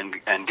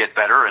get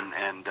better and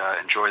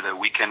enjoy the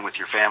weekend with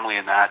your family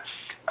and that.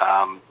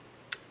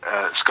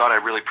 Scott, I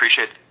really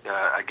appreciate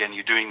again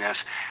you doing this.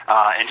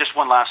 And just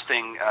one last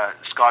thing,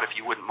 Scott, if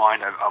you wouldn't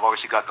mind, I've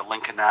obviously got the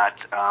link in that,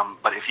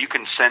 but if you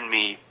can send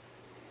me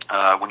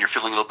when you're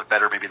feeling a little bit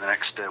better, maybe the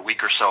next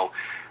week or so,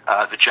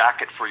 the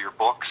jacket for your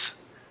books.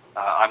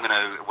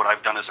 What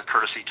I've done as a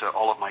courtesy to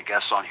all of my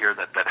guests on here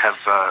that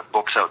have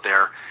books out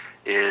there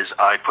is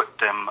I put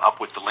them up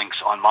with the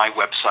links on my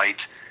website,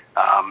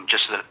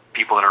 just so that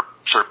people that are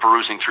sort of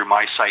perusing through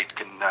my site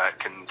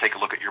can take a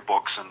look at your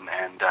books and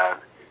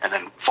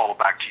then follow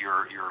back to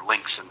your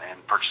links and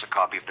purchase a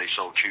copy if they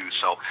so choose.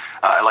 So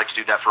I like to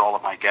do that for all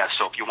of my guests.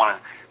 So if you want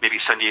to maybe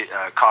send me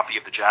a copy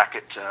of the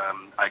jacket,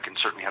 I can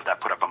certainly have that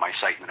put up on my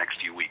site in the next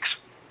few weeks.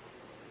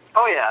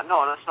 Oh, yeah,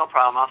 no, that's no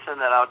problem. I'll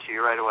send that out to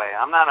you right away.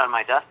 I'm not on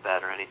my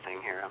deathbed or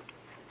anything here.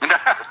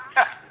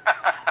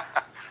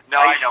 No,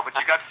 I know, but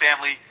you got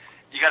family.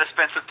 You got to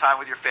spend some time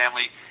with your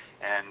family,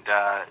 and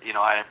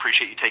I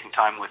appreciate you taking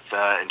time with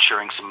and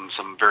sharing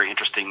some very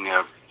interesting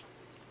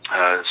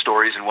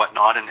stories and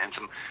whatnot, and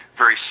some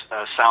very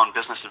sound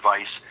business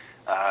advice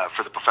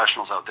for the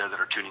professionals out there that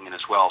are tuning in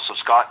as well. So,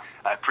 Scott,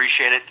 I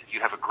appreciate it. You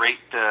have a great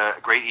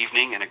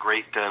evening and a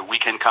great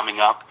weekend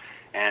coming up,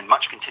 and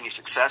much continued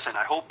success. And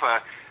I hope,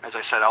 as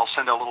I said, I'll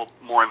send out a little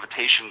more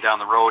invitation down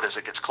the road as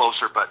it gets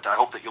closer, but I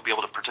hope that you'll be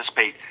able to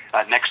participate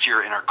next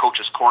year in our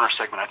Coach's Corner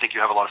segment. I think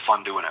you have a lot of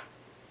fun doing it.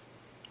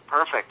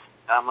 Perfect.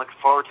 I'm looking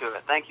forward to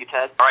it. Thank you,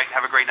 Ted. All right.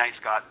 Have a great night,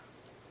 Scott.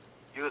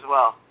 You as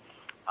well.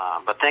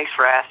 But thanks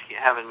for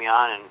having me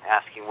on and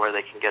asking where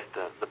they can get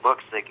the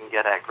books. They can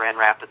get at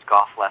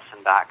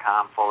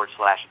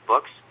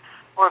GrandRapidsGolfLesson.com/books,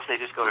 or if they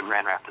just go to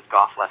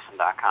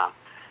GrandRapidsGolfLesson.com,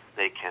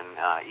 they can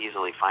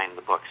easily find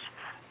the books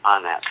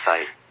on that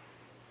site.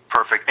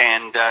 Perfect.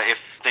 And if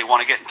they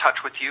want to get in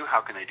touch with you, how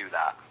can they do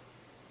that?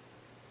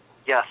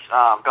 Yes,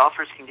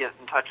 golfers can get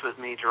in touch with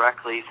me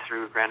directly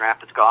through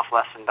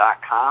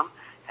GrandRapidsGolfLesson.com,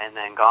 And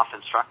then golf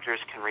instructors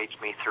can reach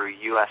me through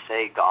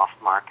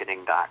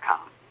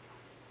usagolfmarketing.com.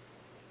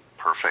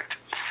 Perfect.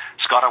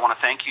 Scott, I want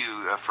to thank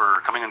you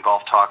for coming on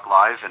Golf Talk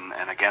Live,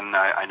 and again,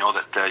 I know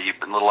that you've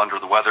been a little under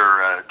the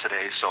weather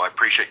today, so I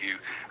appreciate you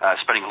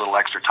spending a little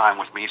extra time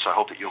with me. So I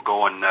hope that you'll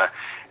go and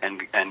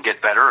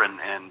get better and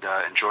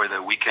enjoy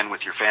the weekend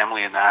with your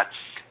family and that.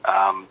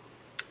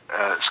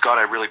 Scott,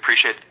 I really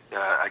appreciate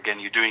again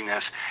you doing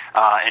this.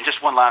 And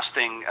just one last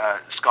thing,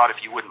 Scott,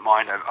 if you wouldn't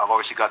mind, I've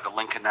obviously got the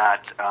link in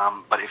that,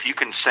 but if you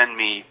can send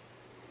me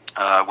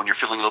when you're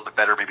feeling a little bit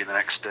better, maybe in the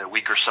next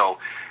week or so,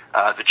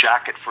 the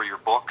jacket for your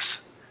books.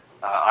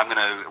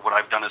 What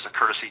I've done as a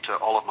courtesy to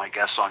all of my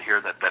guests on here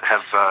that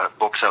have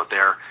books out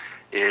there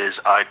is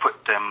I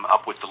put them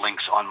up with the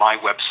links on my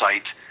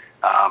website,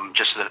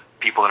 just so that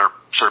people that are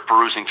sort of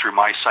perusing through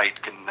my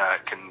site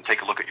can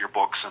take a look at your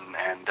books and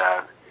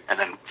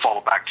then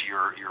follow back to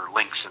your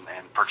links and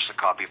purchase a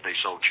copy if they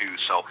so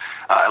choose. So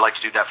I like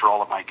to do that for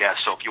all of my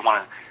guests. So if you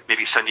want to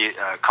maybe send you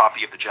a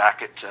copy of the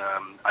jacket,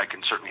 I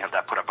can certainly have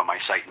that put up on my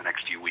site in the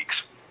next few weeks.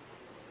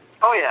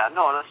 Oh, yeah.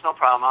 No, that's no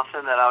problem. I'll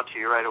send that out to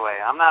you right away.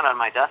 I'm not on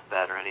my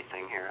deathbed or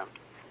anything here.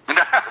 No,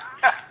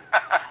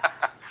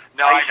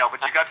 I know,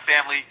 but you got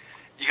family.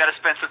 You got to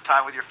spend some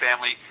time with your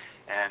family.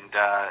 And,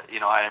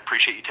 I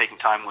appreciate you taking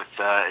time with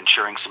and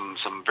sharing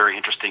some very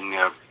interesting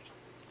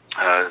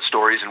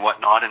stories and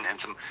whatnot,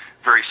 and some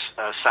very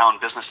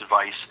sound business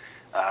advice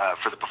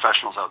for the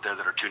professionals out there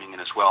that are tuning in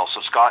as well. So,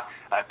 Scott,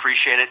 I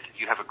appreciate it.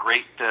 You have a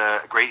great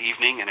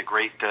evening and a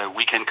great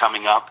weekend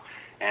coming up,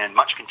 and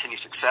much continued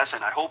success.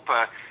 And I hope,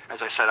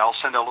 as I said, I'll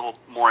send a little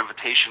more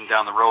invitation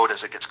down the road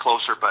as it gets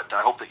closer, but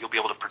I hope that you'll be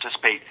able to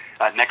participate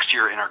next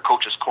year in our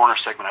Coach's Corner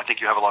segment. I think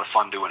you have a lot of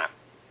fun doing it.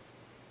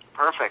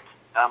 Perfect.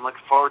 I'm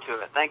looking forward to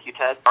it. Thank you,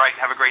 Ted. All right.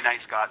 Have a great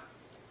night, Scott.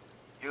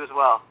 You as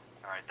well.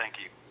 All right. Thank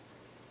you.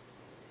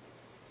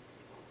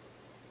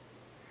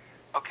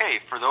 Okay.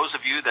 For those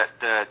of you that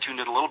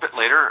tuned in a little bit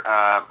later,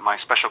 my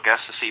special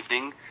guest this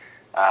evening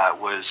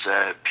was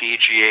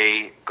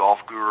PGA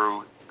golf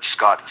guru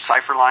Scott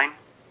Seifferlein.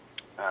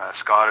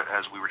 Scott,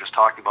 as we were just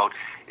talking about,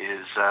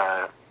 is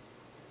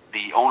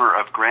the owner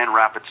of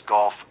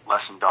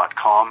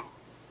GrandRapidsGolfLesson.com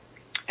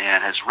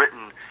and has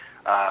written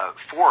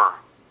 4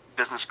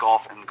 business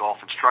golf and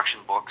golf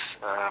instruction books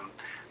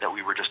that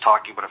we were just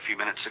talking about a few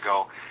minutes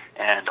ago,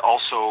 and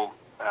also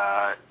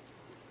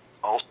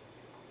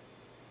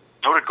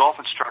noted golf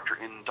instructor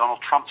in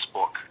Donald Trump's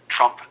book,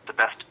 Trump, the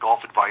Best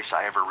Golf Advice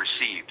I Ever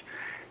Received.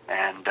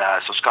 And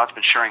so Scott's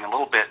been sharing a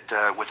little bit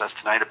with us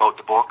tonight about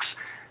the books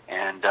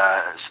and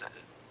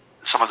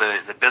some of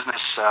the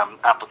business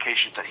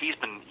applications that he's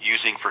been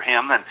using for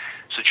him, and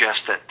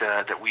suggest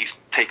that we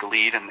take a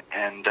lead and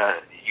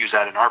use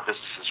that in our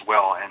business as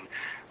well. And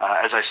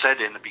as I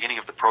said in the beginning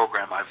of the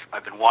program,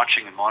 I've been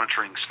watching and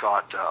monitoring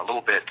Scott a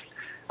little bit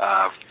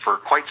for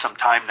quite some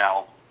time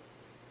now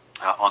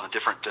on the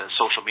different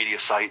social media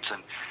sites,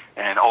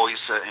 and always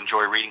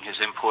enjoy reading his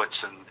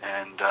inputs,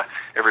 and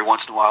every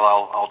once in a while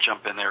I'll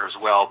jump in there as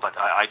well. But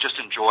I just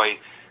enjoy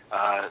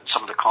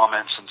some of the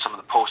comments and some of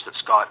the posts that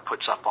Scott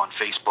puts up on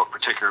Facebook,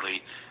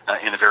 particularly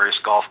in the various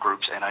golf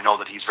groups, and I know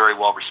that he's very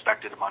well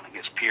respected among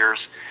his peers,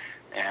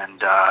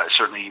 and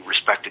certainly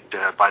respected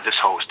by this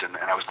host, and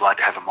I was glad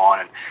to have him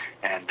on.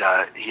 And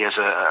he has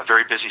a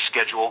very busy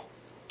schedule,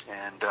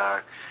 and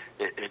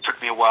it took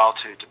me a while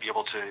to be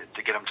able to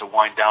get him to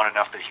wind down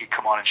enough that he'd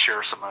come on and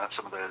share some of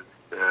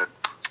the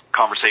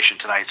conversation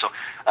tonight. So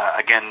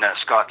again,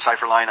 Scott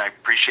Seifferlein, I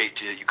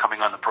appreciate you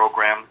coming on the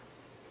program,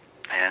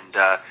 and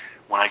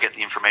when I get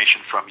the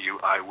information from you,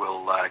 I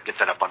will get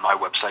that up on my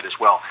website as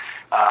well.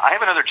 I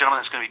have another gentleman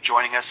that's going to be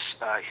joining us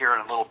here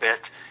in a little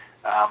bit,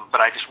 but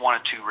I just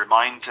wanted to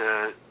remind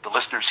the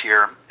listeners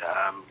here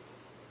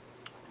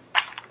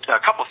a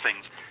couple of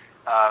things.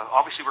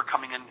 Obviously, we're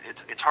coming in.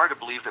 It's hard to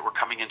believe that we're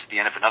coming into the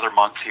end of another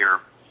month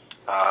here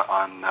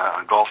on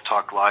Golf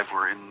Talk Live.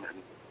 We're in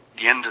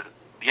the end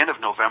of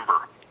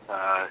November.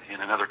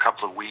 In another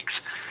couple of weeks,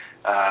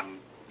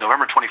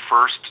 November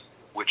 21st,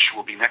 which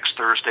will be next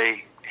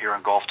Thursday here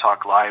on Golf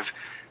Talk Live.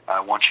 I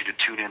want you to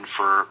tune in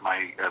for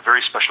my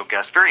very special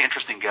guest, very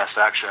interesting guest,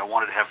 actually. I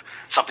wanted to have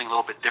something a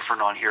little bit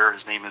different on here.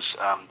 His name is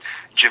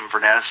Jim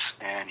Vernez,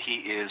 and he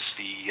is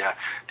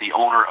the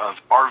owner of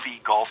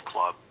RV Golf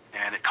Club.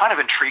 And it kind of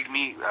intrigued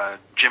me.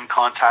 Jim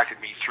contacted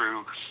me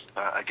through,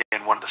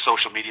 again, one of the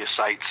social media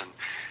sites,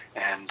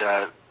 and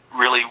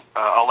really,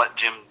 I'll let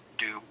Jim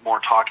do more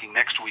talking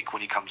next week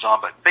when he comes on.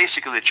 But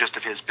basically, the gist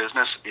of his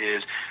business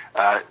is,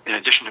 in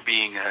addition to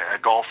being a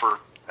golfer,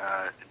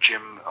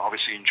 Jim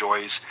obviously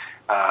enjoys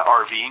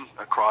RVing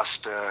across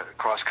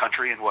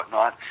country and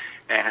whatnot,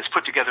 and has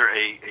put together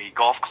a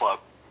golf club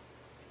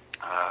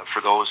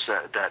for those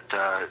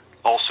that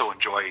also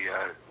enjoy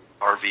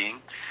RVing.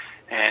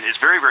 And it's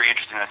very, very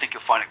interesting. I think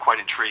you'll find it quite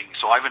intriguing.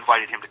 So I've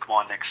invited him to come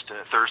on next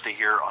Thursday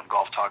here on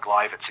Golf Talk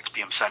Live at 6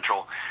 p.m.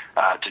 Central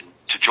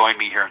to join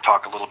me here and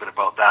talk a little bit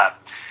about that.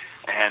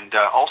 And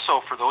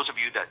also, for those of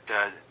you that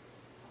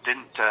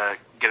didn't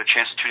get a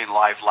chance to tune in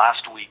live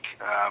last week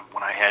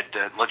when I had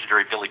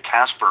legendary Billy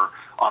Casper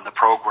on the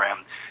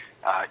program,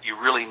 You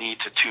really need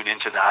to tune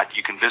into that.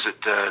 You can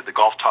visit the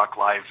Golf Talk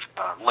Live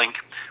link,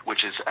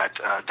 which is at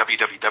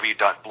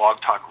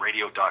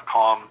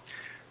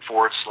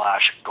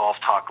www.blogtalkradio.com/Golf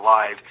Talk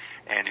Live.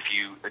 And if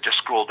you just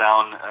scroll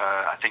down,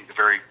 I think the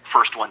very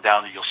first one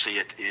down that you'll see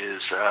it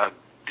is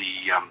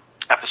the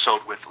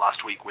episode with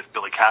last week with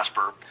Billy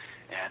Casper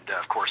and,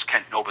 of course,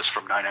 Kent Nobis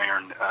from Nine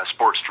Iron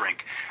Sports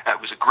Drink.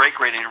 It was a great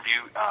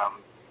interview.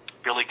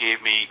 Billy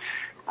gave me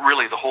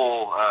really the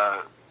whole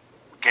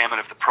gamut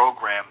of the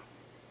program,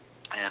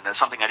 and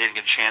something I didn't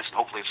get a chance, and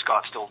hopefully if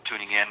Scott's still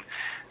tuning in,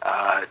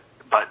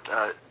 but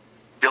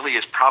Billy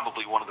is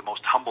probably one of the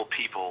most humble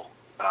people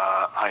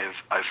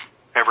I've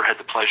ever had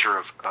the pleasure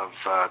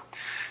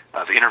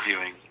of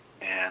interviewing,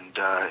 and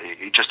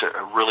he's just a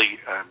really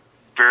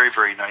very,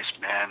 very nice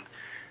man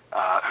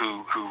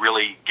who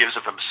really gives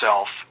of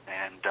himself,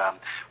 and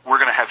we're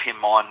going to have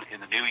him on in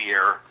the new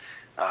year,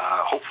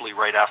 hopefully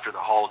right after the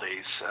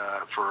holidays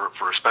for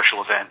a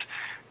special event.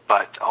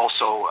 But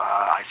also,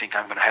 I think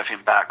I'm going to have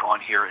him back on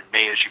here in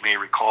May. As you may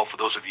recall, for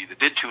those of you that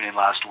did tune in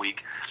last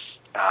week,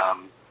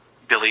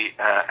 Billy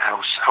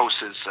hosts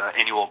his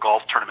annual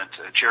golf tournament,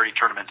 charity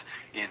tournament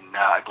in,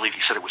 I believe he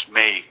said it was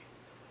May,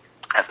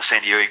 at the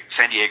San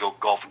Diego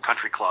Golf and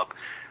Country Club,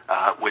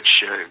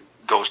 which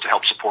goes to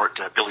help support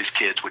Billy's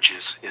Kids, which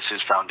is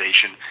his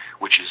foundation,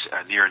 which is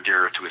near and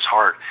dear to his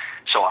heart.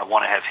 So I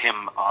want to have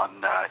him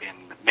on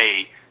in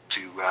May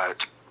to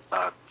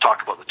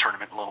talk about the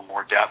tournament in a little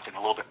more depth and a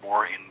little bit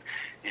more in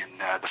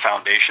the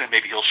foundation.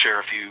 Maybe he'll share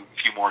a few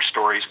more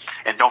stories.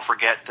 And don't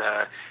forget,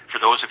 for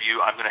those of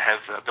you, I'm going to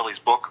have Billy's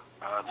book,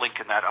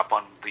 linking that up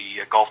on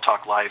the Golf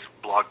Talk Live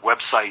blog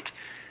website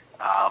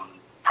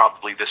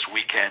probably this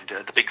weekend,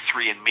 The Big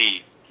Three and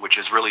Me, which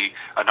is really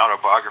an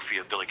autobiography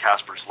of Billy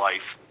Casper's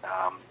life,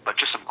 but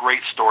just some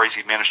great stories.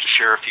 He managed to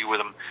share a few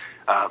with him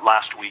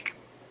last week,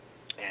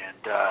 and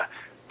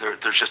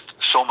there's just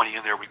so many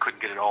in there we couldn't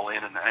get it all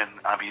in. And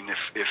I mean,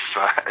 if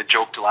I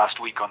joked last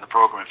week on the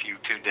program, if you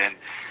tuned in,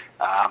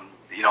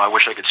 I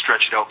wish I could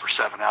stretch it out for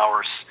 7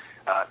 hours,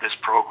 this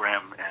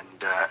program,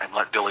 and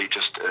let Billy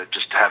just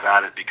have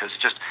at it, because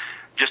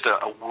just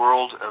a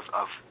world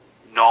of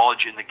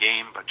knowledge in the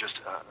game, but just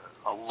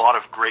a lot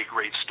of great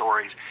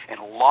stories and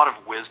a lot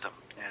of wisdom,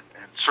 and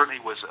certainly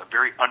was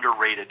very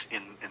underrated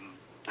in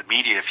the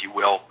media, if you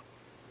will,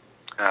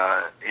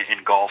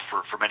 in golf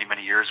for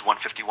many years. Won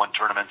 51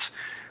 tournaments,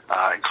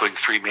 including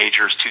 3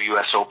 majors, 2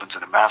 U.S. Opens,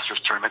 and a Masters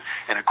tournament.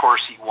 And of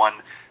course, he won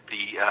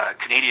the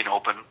Canadian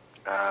Open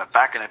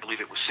back in, I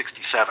believe it was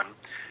 67,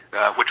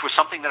 which was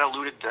something that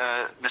eluded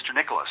Mr.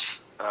 Nicklaus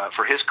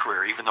for his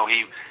career, even though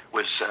he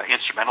was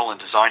instrumental in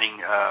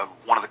designing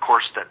one of the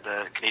courses that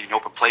the Canadian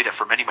Open played at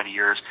for many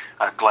years,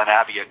 Glen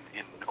Abbey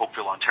in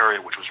Oakville,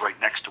 Ontario, which was right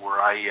next to where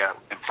I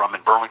am from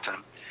in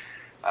Burlington,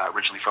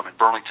 originally from in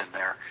Burlington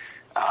there.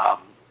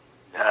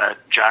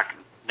 Jack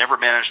never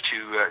managed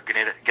to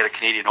get a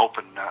Canadian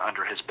Open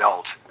under his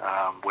belt,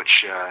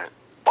 which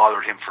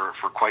bothered him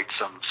for quite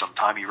some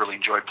time. He really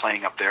enjoyed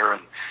playing up there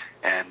and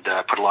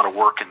put a lot of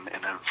work. And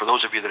for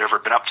those of you that have ever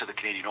been up to the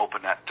Canadian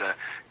Open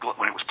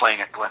when it was playing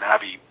at Glen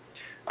Abbey,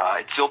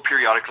 it still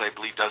periodically, I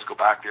believe, does go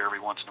back there every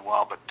once in a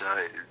while, but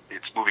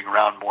it's moving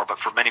around more. But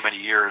for many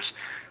years,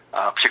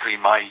 particularly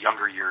in my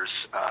younger years,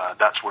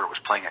 that's where it was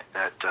playing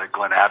at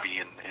Glen Abbey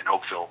in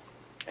Oakville.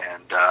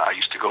 And I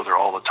used to go there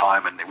all the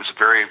time, and it was a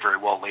very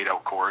well laid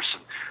out course,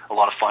 and a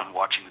lot of fun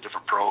watching the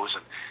different pros.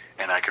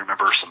 And I can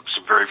remember some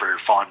very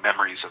fond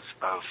memories of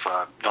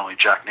not only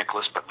Jack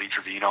Nicklaus, but Lee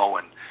Trevino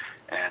and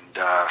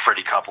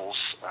Freddie Couples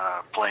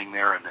playing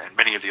there, and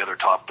many of the other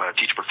top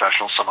teach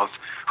professionals, some of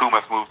whom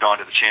have moved on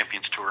to the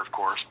Champions Tour, of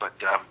course, but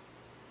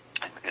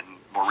in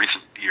more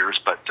recent years.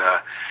 But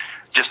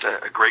just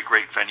a great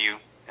venue,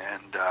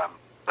 and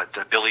but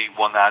Billy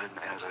won that, and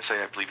as I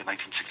say, I believe in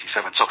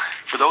 1967. So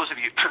for those of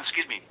you,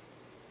 excuse me,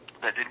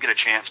 that didn't get a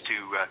chance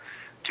to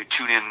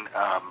tune in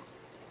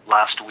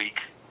last week,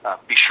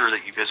 be sure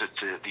that you visit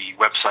the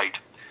website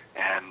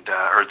and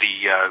or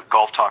the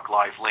Golf Talk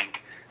Live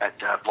link at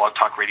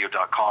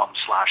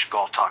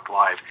blogtalkradio.com/Golf Talk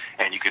Live,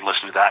 and you can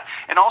listen to that.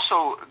 And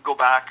also go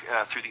back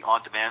through the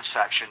on-demand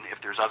section.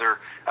 If there's other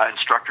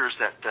instructors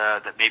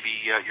that maybe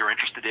you're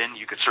interested in,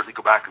 you can certainly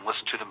go back and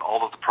listen to them.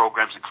 All of the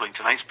programs, including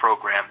tonight's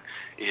program,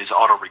 is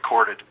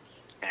auto-recorded,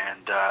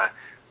 and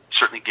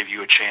certainly give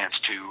you a chance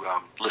to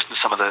listen to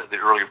some of the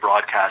earlier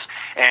broadcasts.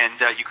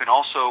 And you can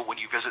also, when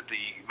you visit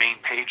the main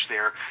page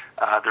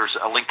there's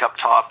a link up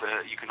top.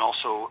 You can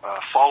also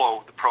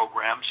follow the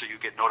program, so you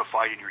get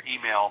notified in your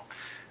email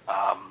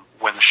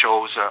when the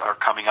shows are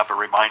coming up, a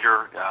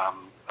reminder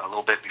a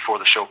little bit before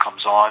the show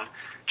comes on,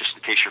 just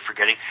in case you're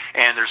forgetting.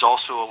 And there's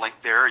also a link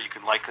there. You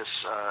can like us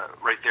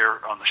right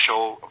there on the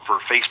show for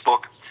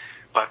Facebook.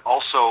 But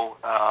also,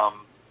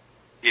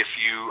 if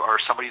you are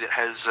somebody that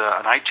has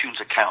an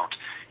iTunes account,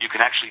 you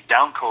can actually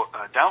download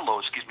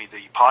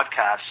the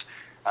podcasts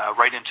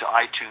right into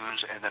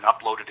iTunes and then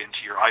upload it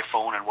into your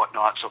iPhone and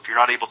whatnot. So if you're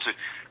not able to,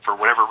 for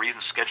whatever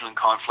reason, scheduling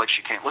conflicts,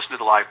 you can't listen to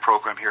the live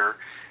program here,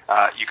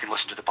 you can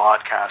listen to the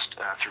podcast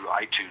through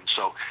iTunes.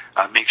 So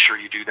make sure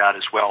you do that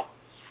as well.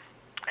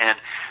 And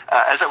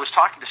as I was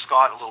talking to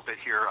Scott a little bit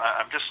here,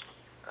 I'm just,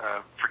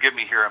 forgive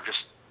me here, I'm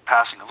just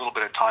passing a little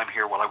bit of time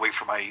here while I wait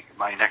for my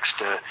next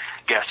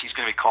guest. He's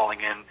going to be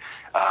calling in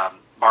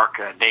Mark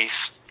Nace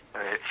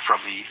from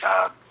the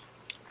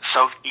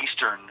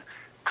Southeastern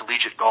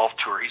Collegiate Golf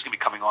Tour. He's going to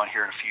be coming on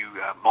here in a few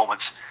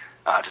moments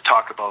to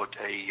talk about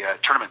a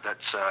tournament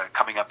that's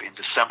coming up in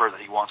December that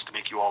he wants to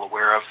make you all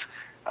aware of.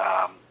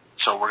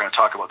 So we're going to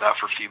talk about that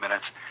for a few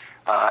minutes.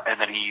 And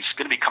then he's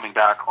going to be coming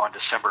back on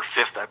December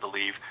 5th, I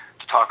believe,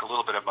 to talk a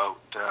little bit about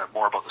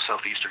more about the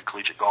Southeastern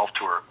Collegiate Golf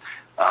Tour.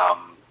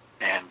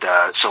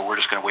 So we're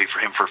just going to wait for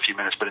him for a few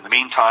minutes. But in the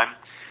meantime,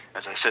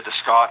 as I said to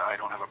Scott, I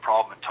don't have a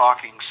problem in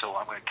talking, so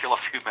I'm going to kill a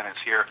few minutes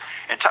here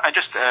and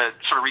just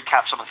sort of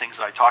recap some of the things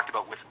that I talked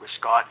about with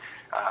Scott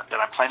that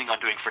I'm planning on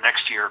doing for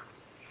next year.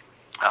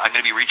 I'm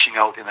going to be reaching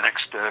out in the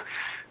next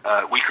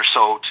week or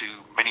so to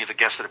many of the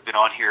guests that have been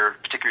on here,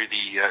 particularly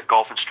the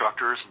golf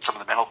instructors and some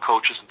of the mental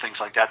coaches and things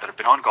like that have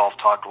been on Golf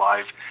Talk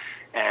Live,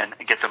 and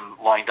get them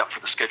lined up for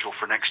the schedule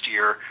for next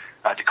year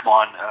to come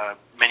on,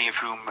 many of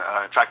whom,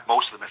 in fact,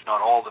 most of them, if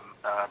not all of them,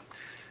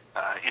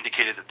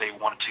 indicated that they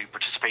wanted to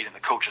participate in the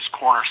Coach's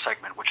Corner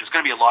segment, which is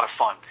going to be a lot of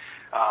fun.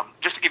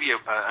 Just to give you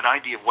an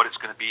idea of what it's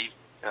going to be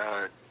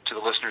to the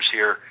listeners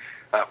here,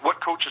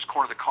 what Coach's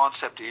Corner, the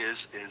concept is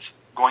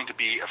going to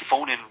be a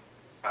phone-in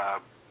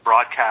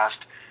broadcast,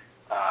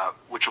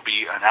 which will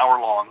be an hour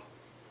long.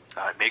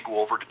 It may go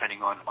over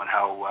depending on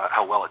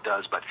how well it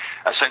does, but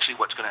essentially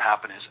what's going to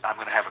happen is I'm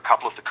going to have a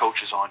couple of the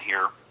coaches on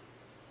here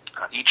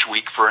each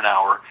week for an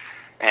hour,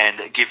 and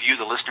give you,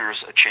 the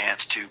listeners, a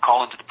chance to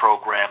call into the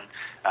program,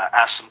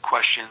 ask some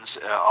questions.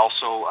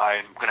 Also,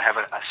 I'm going to have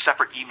a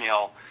separate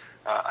email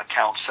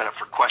account set up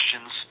for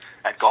questions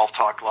at Golf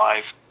Talk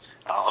Live.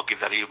 I'll give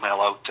that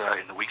email out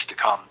in the weeks to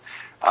come.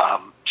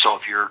 So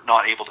if you're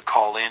not able to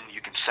call in,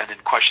 you can send in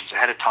questions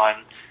ahead of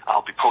time.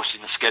 I'll be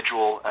posting the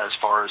schedule as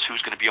far as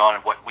who's going to be on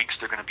and what weeks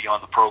they're going to be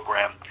on the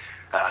program.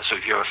 So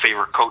if you have a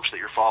favorite coach that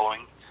you're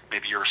following,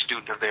 maybe you're a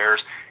student of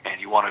theirs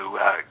and you want to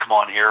come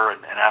on air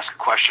and ask a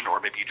question, or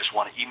maybe you just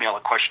want to email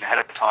a question ahead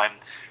of time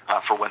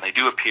for when they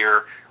do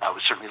appear, I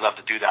would certainly love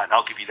to do that. And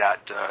I'll give you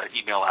that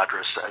email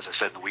address, as I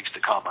said, in the weeks to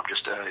come. I'm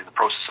just in the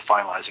process of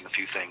finalizing a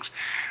few things.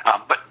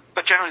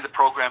 But generally the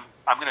program,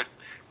 I'm going to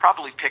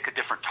probably pick a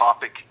different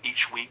topic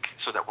each week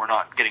so that we're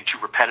not getting too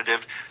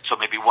repetitive. So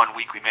maybe one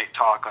week we may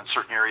talk on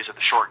certain areas of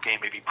the short game,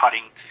 maybe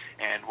putting,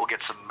 and we'll get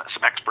some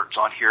experts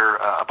on here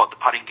about the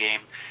putting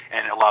game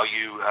and allow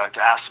you to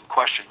ask some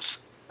questions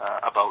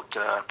about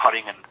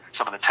putting and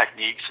some of the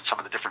techniques and some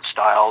of the different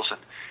styles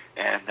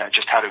and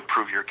just how to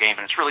improve your game.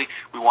 And it's really,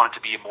 we want it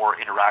to be a more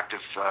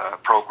interactive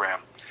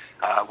program.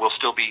 We'll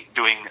still be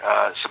doing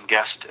some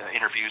guest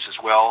interviews as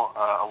well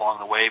along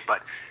the way,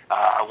 but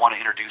I want to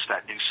introduce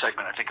that new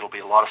segment. I think it'll be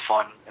a lot of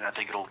fun, and I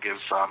think it'll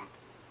give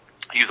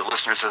you, the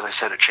listeners, as I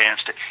said, a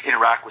chance to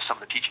interact with some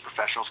of the teaching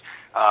professionals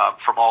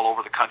from all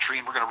over the country,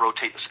 and we're going to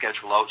rotate the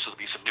schedule out, so there'll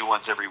be some new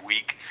ones every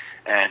week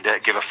and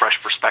give a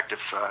fresh perspective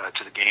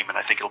to the game, and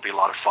I think it'll be a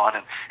lot of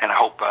fun, and I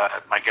hope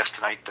my guest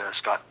tonight,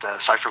 Scott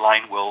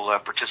Seifferlein, will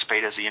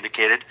participate as he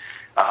indicated.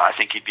 I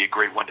think he'd be a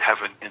great one to have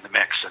in the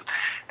mix,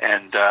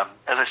 and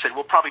as I said,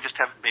 we'll probably just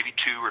have maybe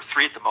 2 or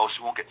 3 at the most.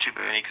 We won't get too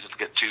many because it'll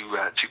get too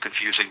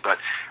confusing, but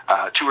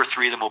 2 or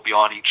 3 of them will be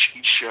on each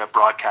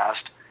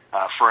broadcast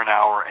for an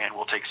hour, and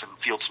we'll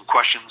field some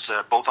questions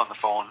both on the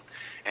phone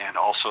and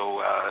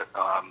also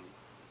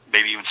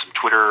maybe even some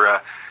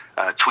Twitter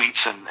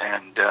tweets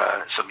and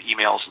some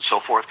emails and so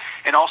forth.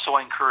 And also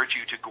I encourage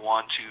you to go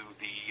on to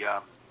the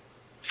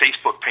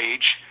Facebook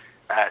page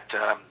at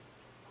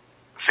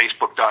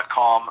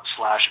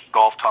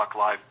facebook.com/Golf Talk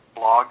Live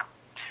blog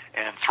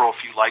and throw a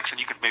few likes, and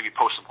you can maybe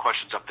post some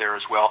questions up there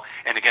as well.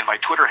 And again, my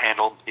Twitter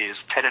handle is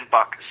Ted and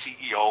Buck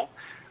CEO.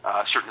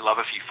 Certainly love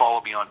if you follow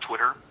me on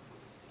Twitter.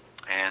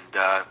 And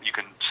you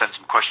can send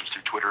some questions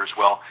through Twitter as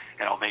well,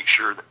 and I'll make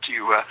sure that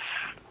you,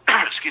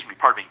 excuse me,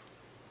 pardon me,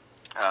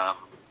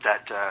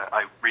 that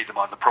I read them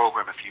on the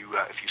program. If you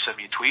send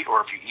me a tweet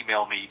or if you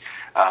email me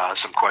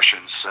some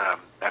questions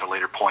at a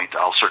later point,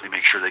 I'll certainly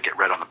make sure they get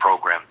read on the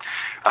program.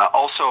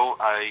 Also,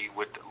 I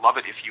would love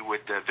it if you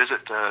would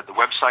visit the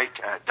website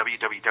at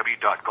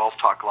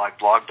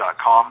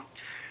www.golftalkliveblog.com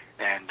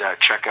and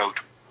check out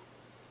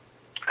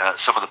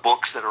some of the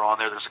books that are on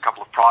there. There's a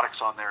couple of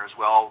products on there as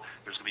well.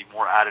 There's going to be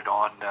more added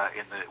on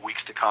in the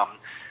weeks to come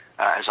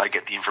as I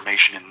get the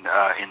information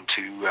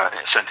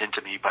sent into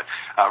me. But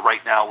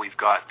right now we've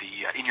got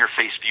the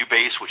in-your-face view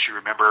base, which you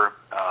remember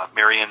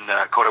Marion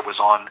Cota was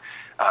on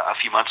a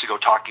few months ago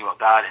talking about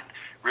that. And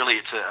really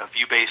it's a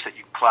view base that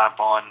you can clap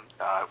on,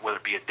 whether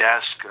it be a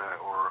desk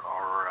or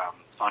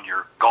on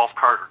your golf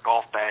cart or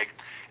golf bag,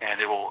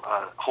 and it will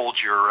hold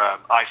your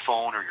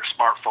iPhone or your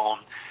smartphone.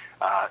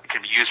 It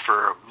can be used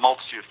for a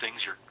multitude of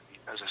things.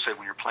 As I said,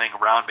 when you're playing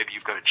around, maybe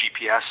you've got a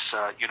GPS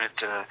unit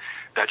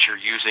that you're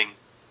using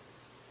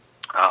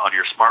on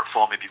your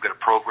smartphone. Maybe you've got a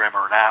program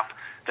or an app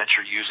that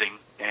you're using,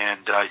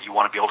 and you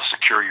want to be able to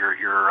secure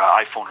your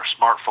iPhone or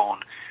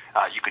smartphone.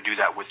 You can do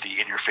that with the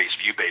in-your-face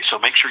view base. So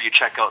make sure you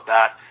check out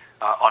that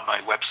on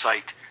my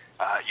website.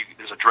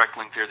 there's a direct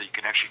link there that you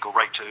can actually go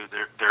right to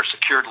their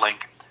secured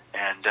link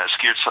and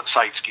secured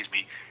site,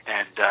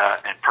 and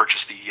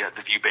purchase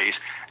the view base,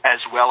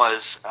 as well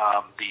as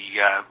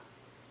the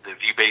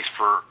view base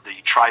for the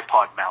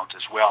tripod mount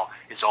as well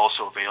is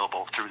also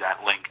available through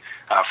that link.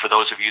 For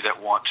those of you that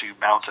want to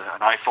mount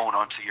an iPhone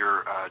onto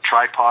your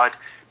tripod,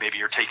 maybe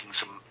you're taking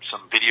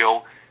some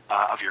video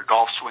of your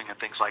golf swing and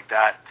things like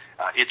that,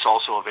 it's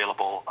also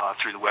available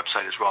through the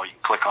website as well. You can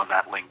click on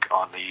that link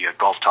on the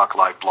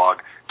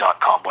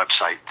golftalkliveblog.com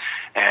website.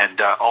 And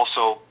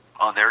also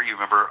on there, you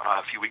remember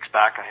a few weeks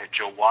back I had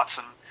Joe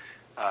Watson,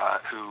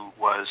 who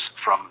was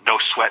from No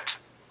Sweat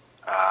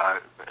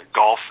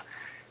Golf,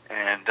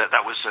 and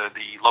that was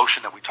the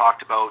lotion that we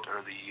talked about,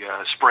 or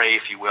the spray,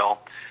 if you will,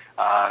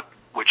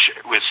 which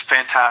was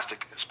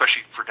fantastic,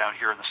 especially for down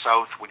here in the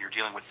south when you're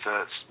dealing with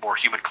more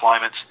humid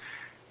climates.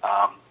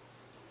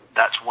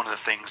 That's one of the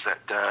things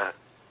that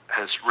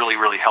has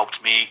really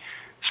helped me.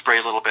 Spray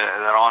a little bit of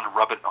that on,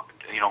 rub it,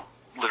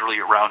 literally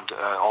around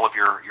all of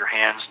your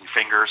hands and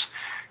fingers,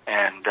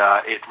 and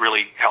it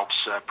really helps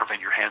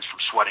prevent your hands from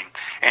sweating.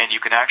 And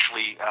you can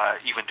actually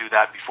even do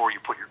that before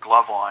you put your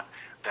glove on.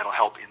 That'll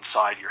help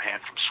inside your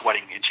hand from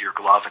sweating into your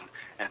glove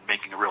and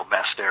making a real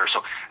mess there.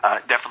 So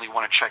definitely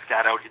want to check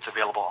that out. It's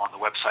available on the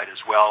website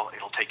as well.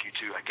 It'll take you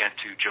to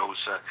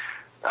Joe's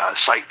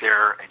site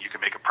there, and you can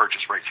make a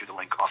purchase right through the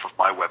link off of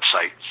my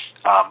website.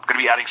 I'm going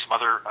to be adding some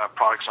other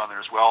products on there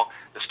as well.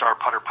 The Star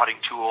Putter putting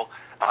tool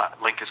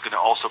link is going to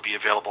also be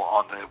available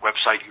on the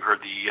website. You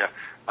heard the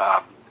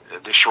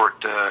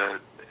short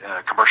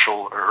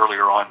commercial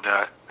earlier on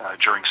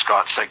during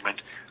Scott's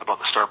segment about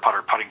the Star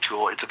Putter putting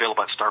tool. It's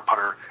available at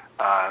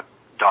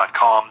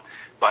starputter.com,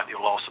 but it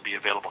will also be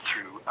available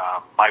through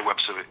my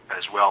website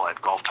as well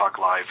at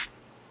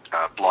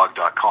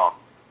golftalkliveblog.com.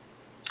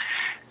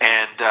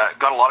 And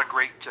got a lot of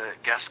great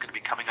guests going to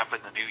be coming up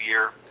in the new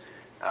year.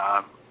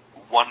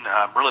 One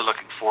I'm really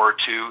looking forward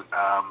to.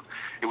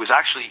 It was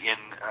actually in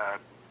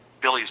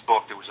Billy's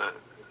book. There was a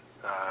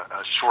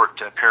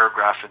short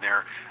paragraph in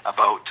there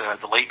about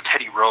the late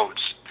Teddy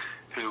Rhodes,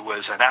 who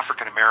was an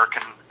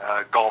African-American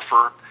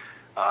golfer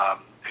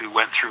who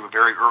went through a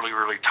very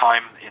early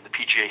time in the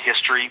PGA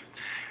history.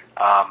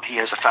 He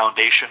has a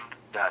foundation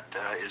that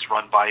is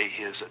run by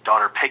his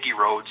daughter, Peggy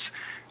Rhodes.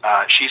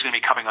 She's going to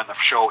be coming on the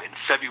show in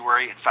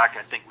February. In fact,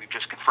 I think we've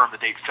just confirmed the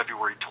date,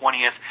 February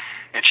 20th.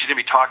 And she's going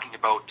to be talking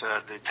about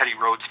the Teddy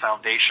Rhodes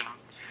Foundation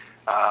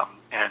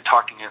and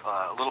talking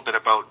a little bit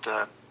about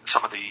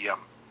some of the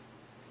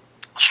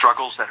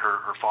struggles that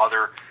her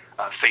father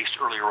faced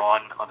earlier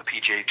on the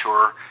PGA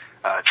Tour,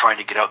 trying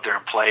to get out there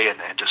and play,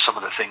 and just some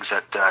of the things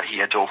that he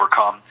had to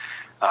overcome.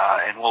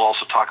 And we'll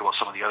also talk about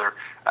some of the other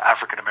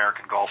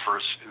African-American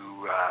golfers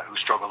who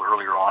struggled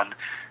earlier on,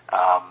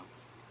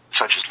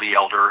 such as Lee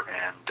Elder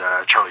and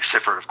Charlie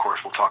Sifford. Of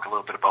course, we'll talk a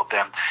little bit about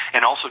them.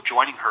 And also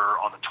joining her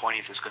on the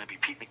 20th is going to be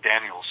Pete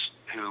McDaniels,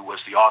 who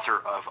was the author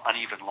of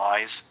Uneven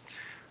Lies,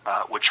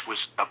 which was,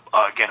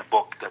 again, a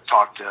book that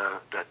talked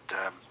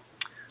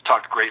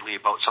greatly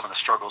about some of the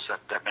struggles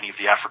that many of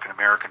the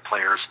African-American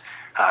players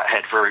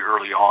had very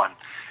early on.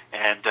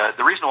 And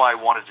the reason why I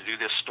wanted to do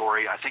this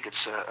story, I think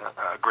it's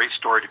a great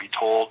story to be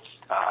told.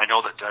 I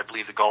know that I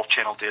believe the Golf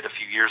Channel did a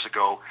few years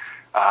ago,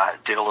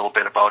 did a little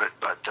bit about it,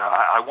 but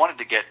I wanted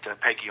to get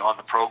Peggy on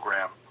the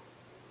program,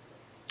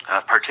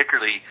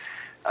 particularly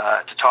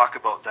to talk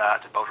about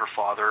that, about her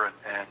father,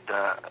 and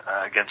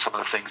again, some of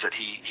the things that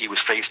he was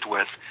faced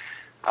with,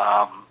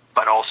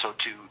 but also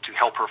to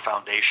help her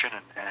foundation.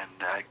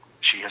 And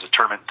she has a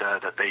tournament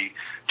that they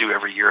do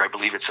every year. I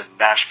believe it's in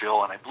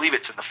Nashville, and I believe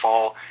it's in the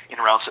fall, in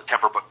around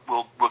September. But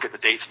we'll get the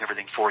dates and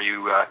everything for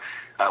you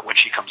when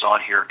she comes on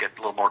here, get a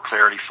little more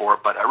clarity for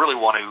it. But I really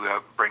want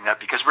to bring that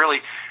because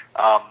really,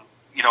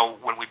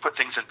 when we put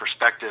things in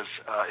perspective,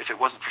 if it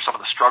wasn't for some of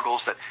the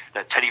struggles that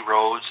Teddy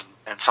Rhodes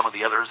and some of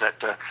the others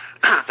that that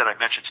I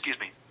mentioned,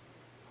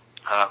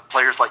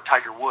 players like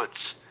Tiger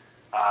Woods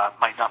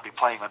might not be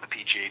playing on the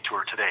PGA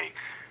Tour today.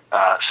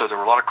 So there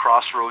were a lot of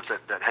crossroads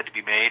that had to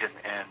be made,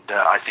 and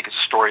I think it's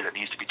a story that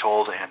needs to be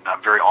told, and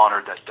I'm very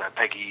honored that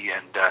Peggy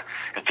and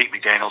Pete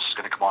McDaniels is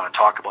going to come on and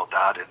talk about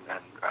that, and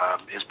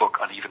his book,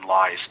 Uneven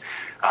Lies.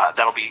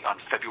 That'll be on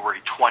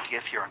February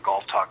 20th here on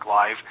Golf Talk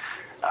Live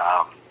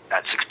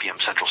at 6 p.m.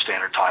 Central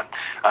Standard Time.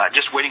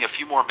 Just waiting a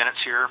few more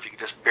minutes here. If you could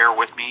just bear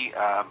with me.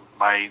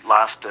 My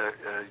last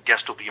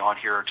guest will be on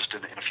here just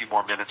in a few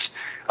more minutes,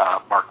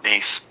 Mark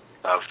Nace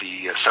of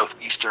the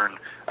Southeastern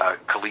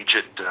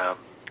Collegiate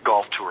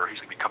Golf Tour. He's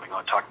going to be coming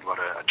on talking about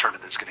a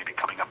tournament that's going to be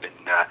coming up in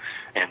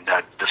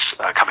this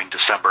coming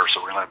December.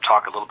 So we're going to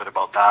talk a little bit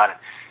about that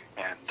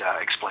and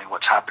explain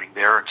what's happening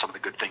there and some of the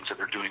good things that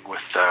they're doing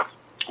with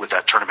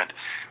that tournament.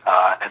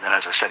 And then,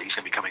 as I said, he's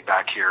going to be coming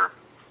back here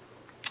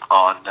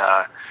on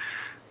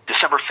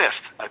December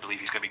 5th. I believe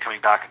he's going to be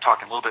coming back and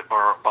talking a little bit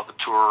more about the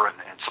tour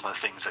and some of the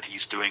things that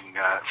he's doing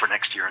for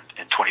next year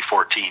in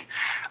 2014.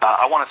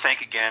 I want to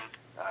thank again,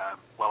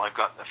 while I've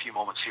got a few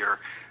moments here,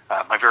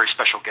 my very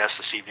special guest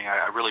this evening.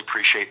 I really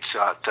appreciate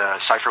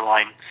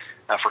Seifferlein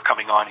for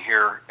coming on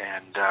here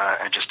and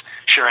just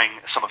sharing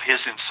some of his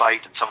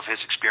insight and some of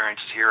his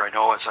experiences here. I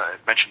know, as I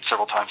mentioned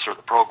several times through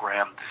the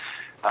program,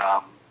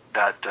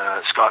 that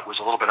Scott was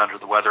a little bit under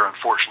the weather.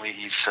 Unfortunately,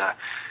 he's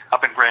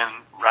up in Grand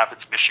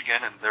Rapids,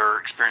 Michigan, and they're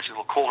experiencing a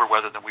little colder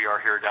weather than we are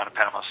here down in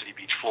Panama City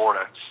Beach,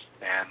 Florida.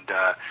 And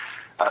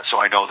so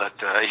I know that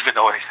even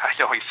though I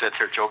know he said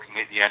there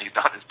jokingly at the end he's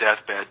not in his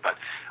deathbed, but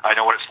I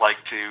know what it's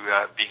like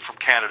to, being from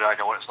Canada, I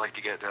know what it's like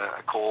to get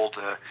a cold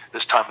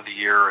this time of the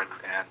year.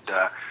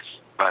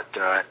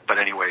 But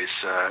anyways,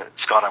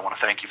 Scott, I want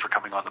to thank you for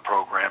coming on the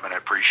program, and I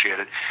appreciate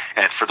it.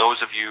 And for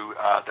those of you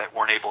that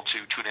weren't able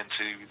to tune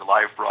into the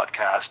live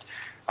broadcast,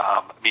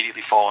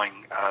 immediately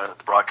following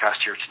the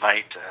broadcast here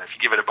tonight, if you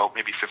give it about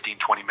maybe 15,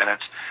 20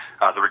 minutes,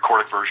 the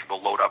recorded version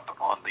will load up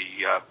on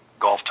the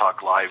Golf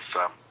Talk Live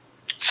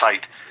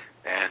site,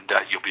 and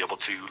you'll be able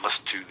to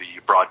listen to the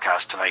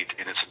broadcast tonight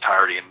in its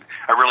entirety. And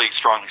I really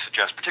strongly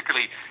suggest,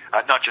 particularly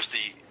not just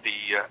the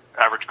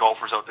average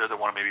golfers out there that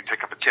want to maybe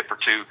pick up a tip or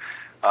two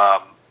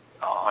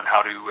on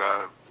how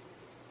to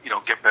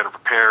get better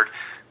prepared,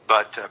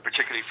 but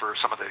particularly for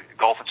some of the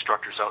golf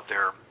instructors out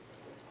there,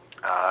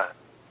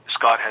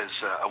 Scott has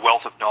a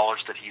wealth of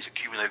knowledge that he's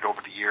accumulated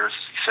over the years,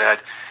 as he said,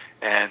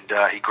 and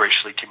he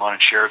graciously came on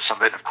and shared some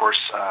of it. Of course,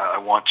 I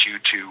want you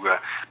to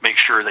make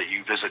sure that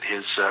you visit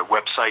his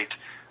website,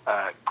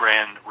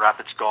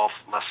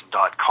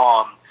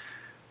 GrandRapidsGolfLesson.com,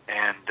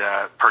 and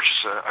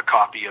purchase a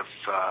copy of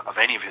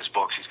any of his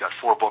books. He's got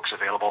 4 books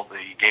available: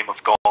 The Game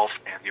of Golf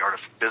and The Art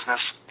of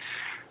Business,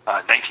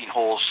 19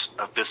 Holes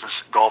of Business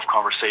Golf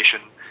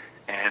Conversation,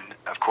 and,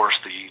 of course,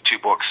 the 2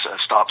 books,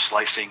 Stop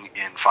Slicing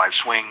in 5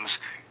 Swings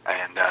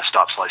and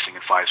Stop Slicing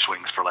in 5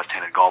 Swings for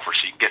Left-Handed Golfers.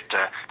 So you can get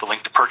the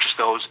link to purchase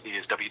those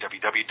is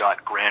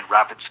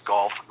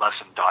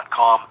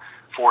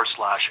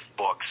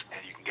www.grandrapidsgolflesson.com/books,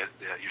 and you can get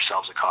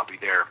yourselves a copy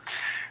there.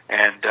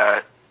 And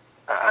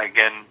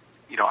again,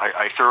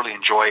 I thoroughly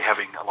enjoy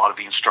having a lot of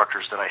the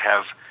instructors that I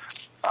have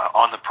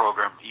on the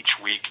program each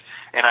week,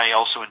 and I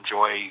also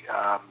enjoy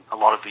a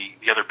lot of the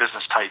other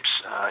business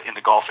types in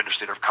the golf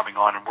industry that are coming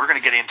on, and we're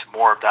going to get into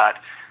more of that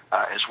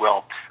as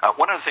well.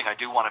 One other thing I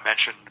do want to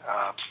mention,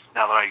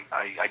 now that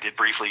I did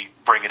briefly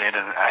bring it in,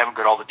 and I haven't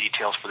got all the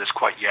details for this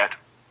quite yet,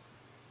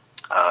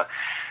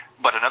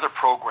 but another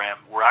program,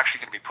 we're actually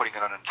going to be putting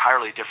it on an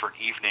entirely different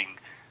evening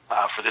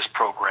for this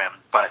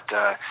program, but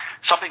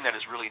something that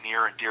is really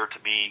near and dear to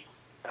me,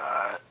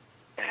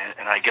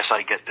 and I guess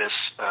I get this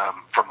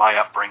from my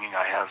upbringing.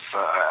 I have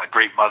a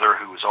great mother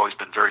who has always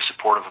been very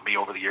supportive of me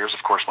over the years.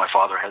 Of course, my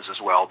father has as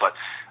well, but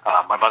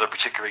my mother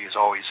particularly is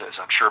always, as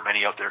I'm sure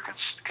many out there can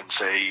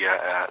say,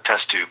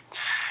 attest to.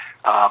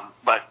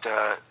 But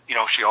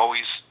she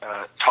always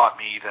taught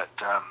me that,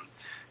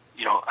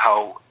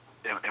 how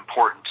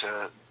important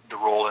the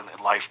role in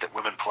life that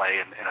women play,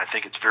 and I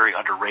think it's very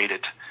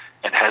underrated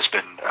and has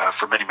been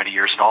for many, many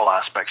years in all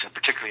aspects, and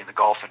particularly in the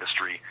golf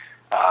industry.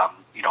 A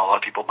lot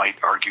of people might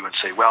argue and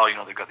say, well,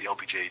 they've got the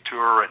LPGA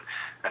Tour, and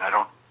I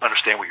don't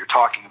understand what you're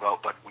talking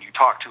about. But when you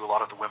talk to a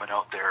lot of the women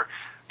out there,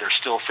 they're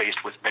still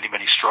faced with many,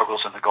 many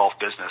struggles in the golf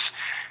business.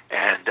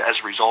 And as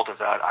a result of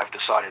that, I've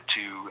decided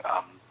to,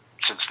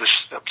 since this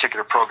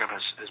particular program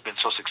has been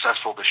so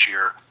successful this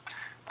year,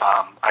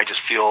 I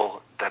just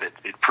feel that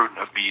it's prudent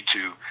of me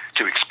to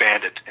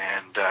expand it.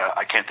 And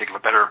I can't think of a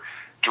better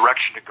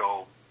direction to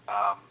go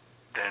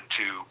than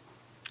to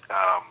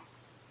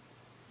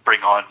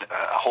bring on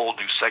a whole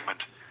new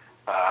segment,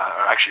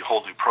 or actually a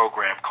whole new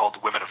program called the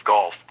Women of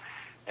Golf.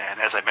 And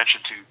as I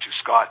mentioned to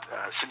Scott,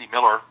 Cindy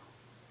Miller,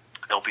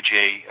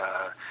 LPGA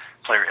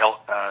player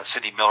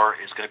Cindy Miller,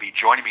 is going to be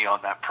joining me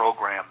on that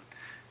program,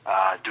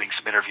 doing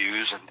some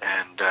interviews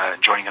and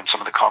joining in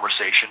some of the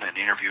conversation and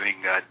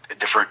interviewing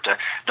different,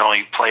 not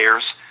only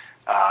players,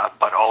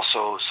 but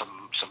also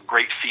some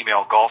great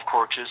female golf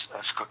coaches,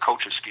 and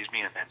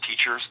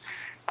teachers.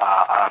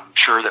 I'm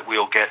sure that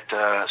we'll get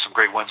some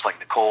great ones like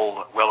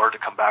Nicole Weller to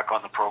come back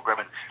on the program,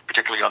 and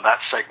particularly on that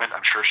segment,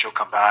 I'm sure she'll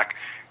come back,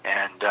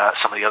 and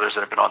some of the others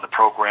that have been on the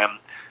program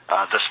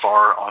thus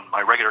far on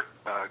my regular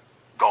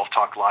Golf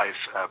Talk Live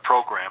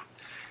program.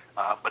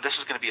 But this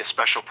is going to be a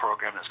special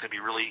program that's going to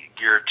be really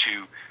geared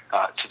to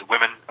the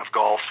women of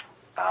golf,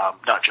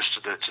 not just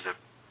to the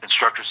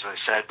instructors, as I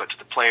said, but to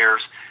the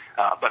players,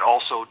 but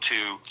also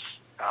to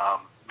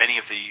many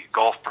of the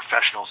golf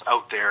professionals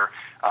out there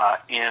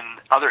in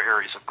other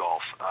areas of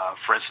golf.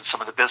 For instance,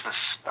 some of the business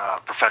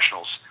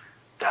professionals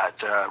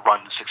that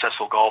run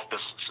successful golf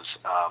businesses,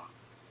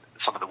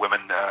 some of the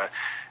women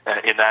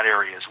in that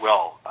area as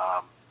well,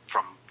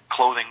 from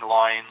clothing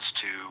lines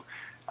to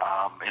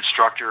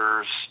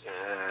instructors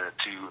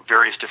to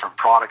various different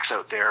products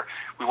out there.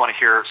 We want to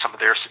hear some of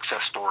their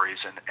success stories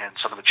and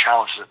some of the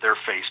challenges that they're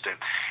faced in.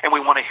 And we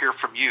want to hear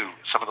from you,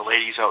 some of the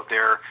ladies out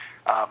there,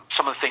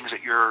 some of the things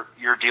that you're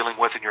dealing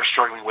with and you're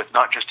struggling with,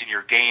 not just in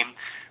your game.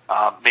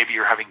 Maybe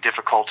you're having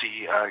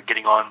difficulty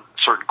getting on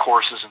certain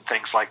courses and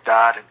things like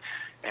that,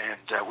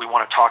 and we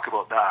want to talk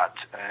about that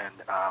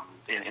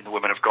and in the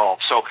Women of Golf.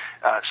 So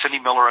Cindy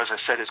Miller, as I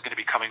said, is going to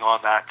be coming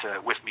on that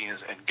with me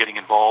and getting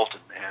involved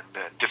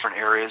in different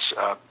areas.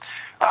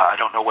 I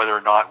don't know whether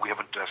or not, we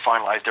haven't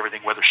finalized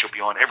everything, whether she'll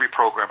be on every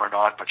program or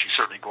not, but she's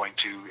certainly going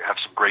to have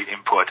some great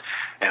input,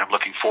 and I'm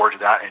looking forward to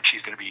that. And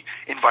she's going to be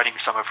inviting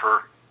some of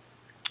her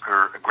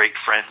great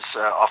friends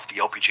off the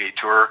LPGA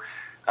Tour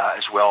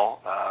as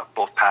well,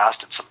 both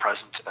past and some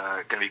present,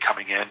 going to be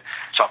coming in.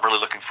 So I'm really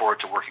looking forward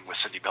to working with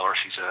Cindy Miller.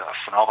 She's a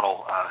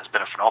phenomenal, has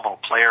been a phenomenal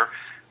player,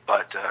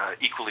 but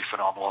equally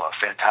phenomenal, a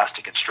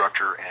fantastic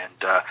instructor.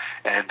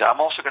 And I'm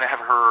also going to have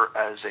her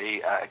as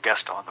a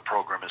guest on the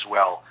program as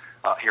well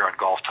here on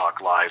Golf Talk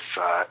Live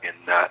in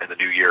the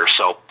new year.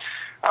 So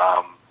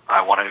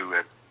I want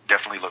to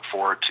definitely look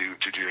forward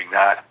to doing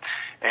that.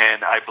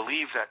 And I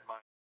believe that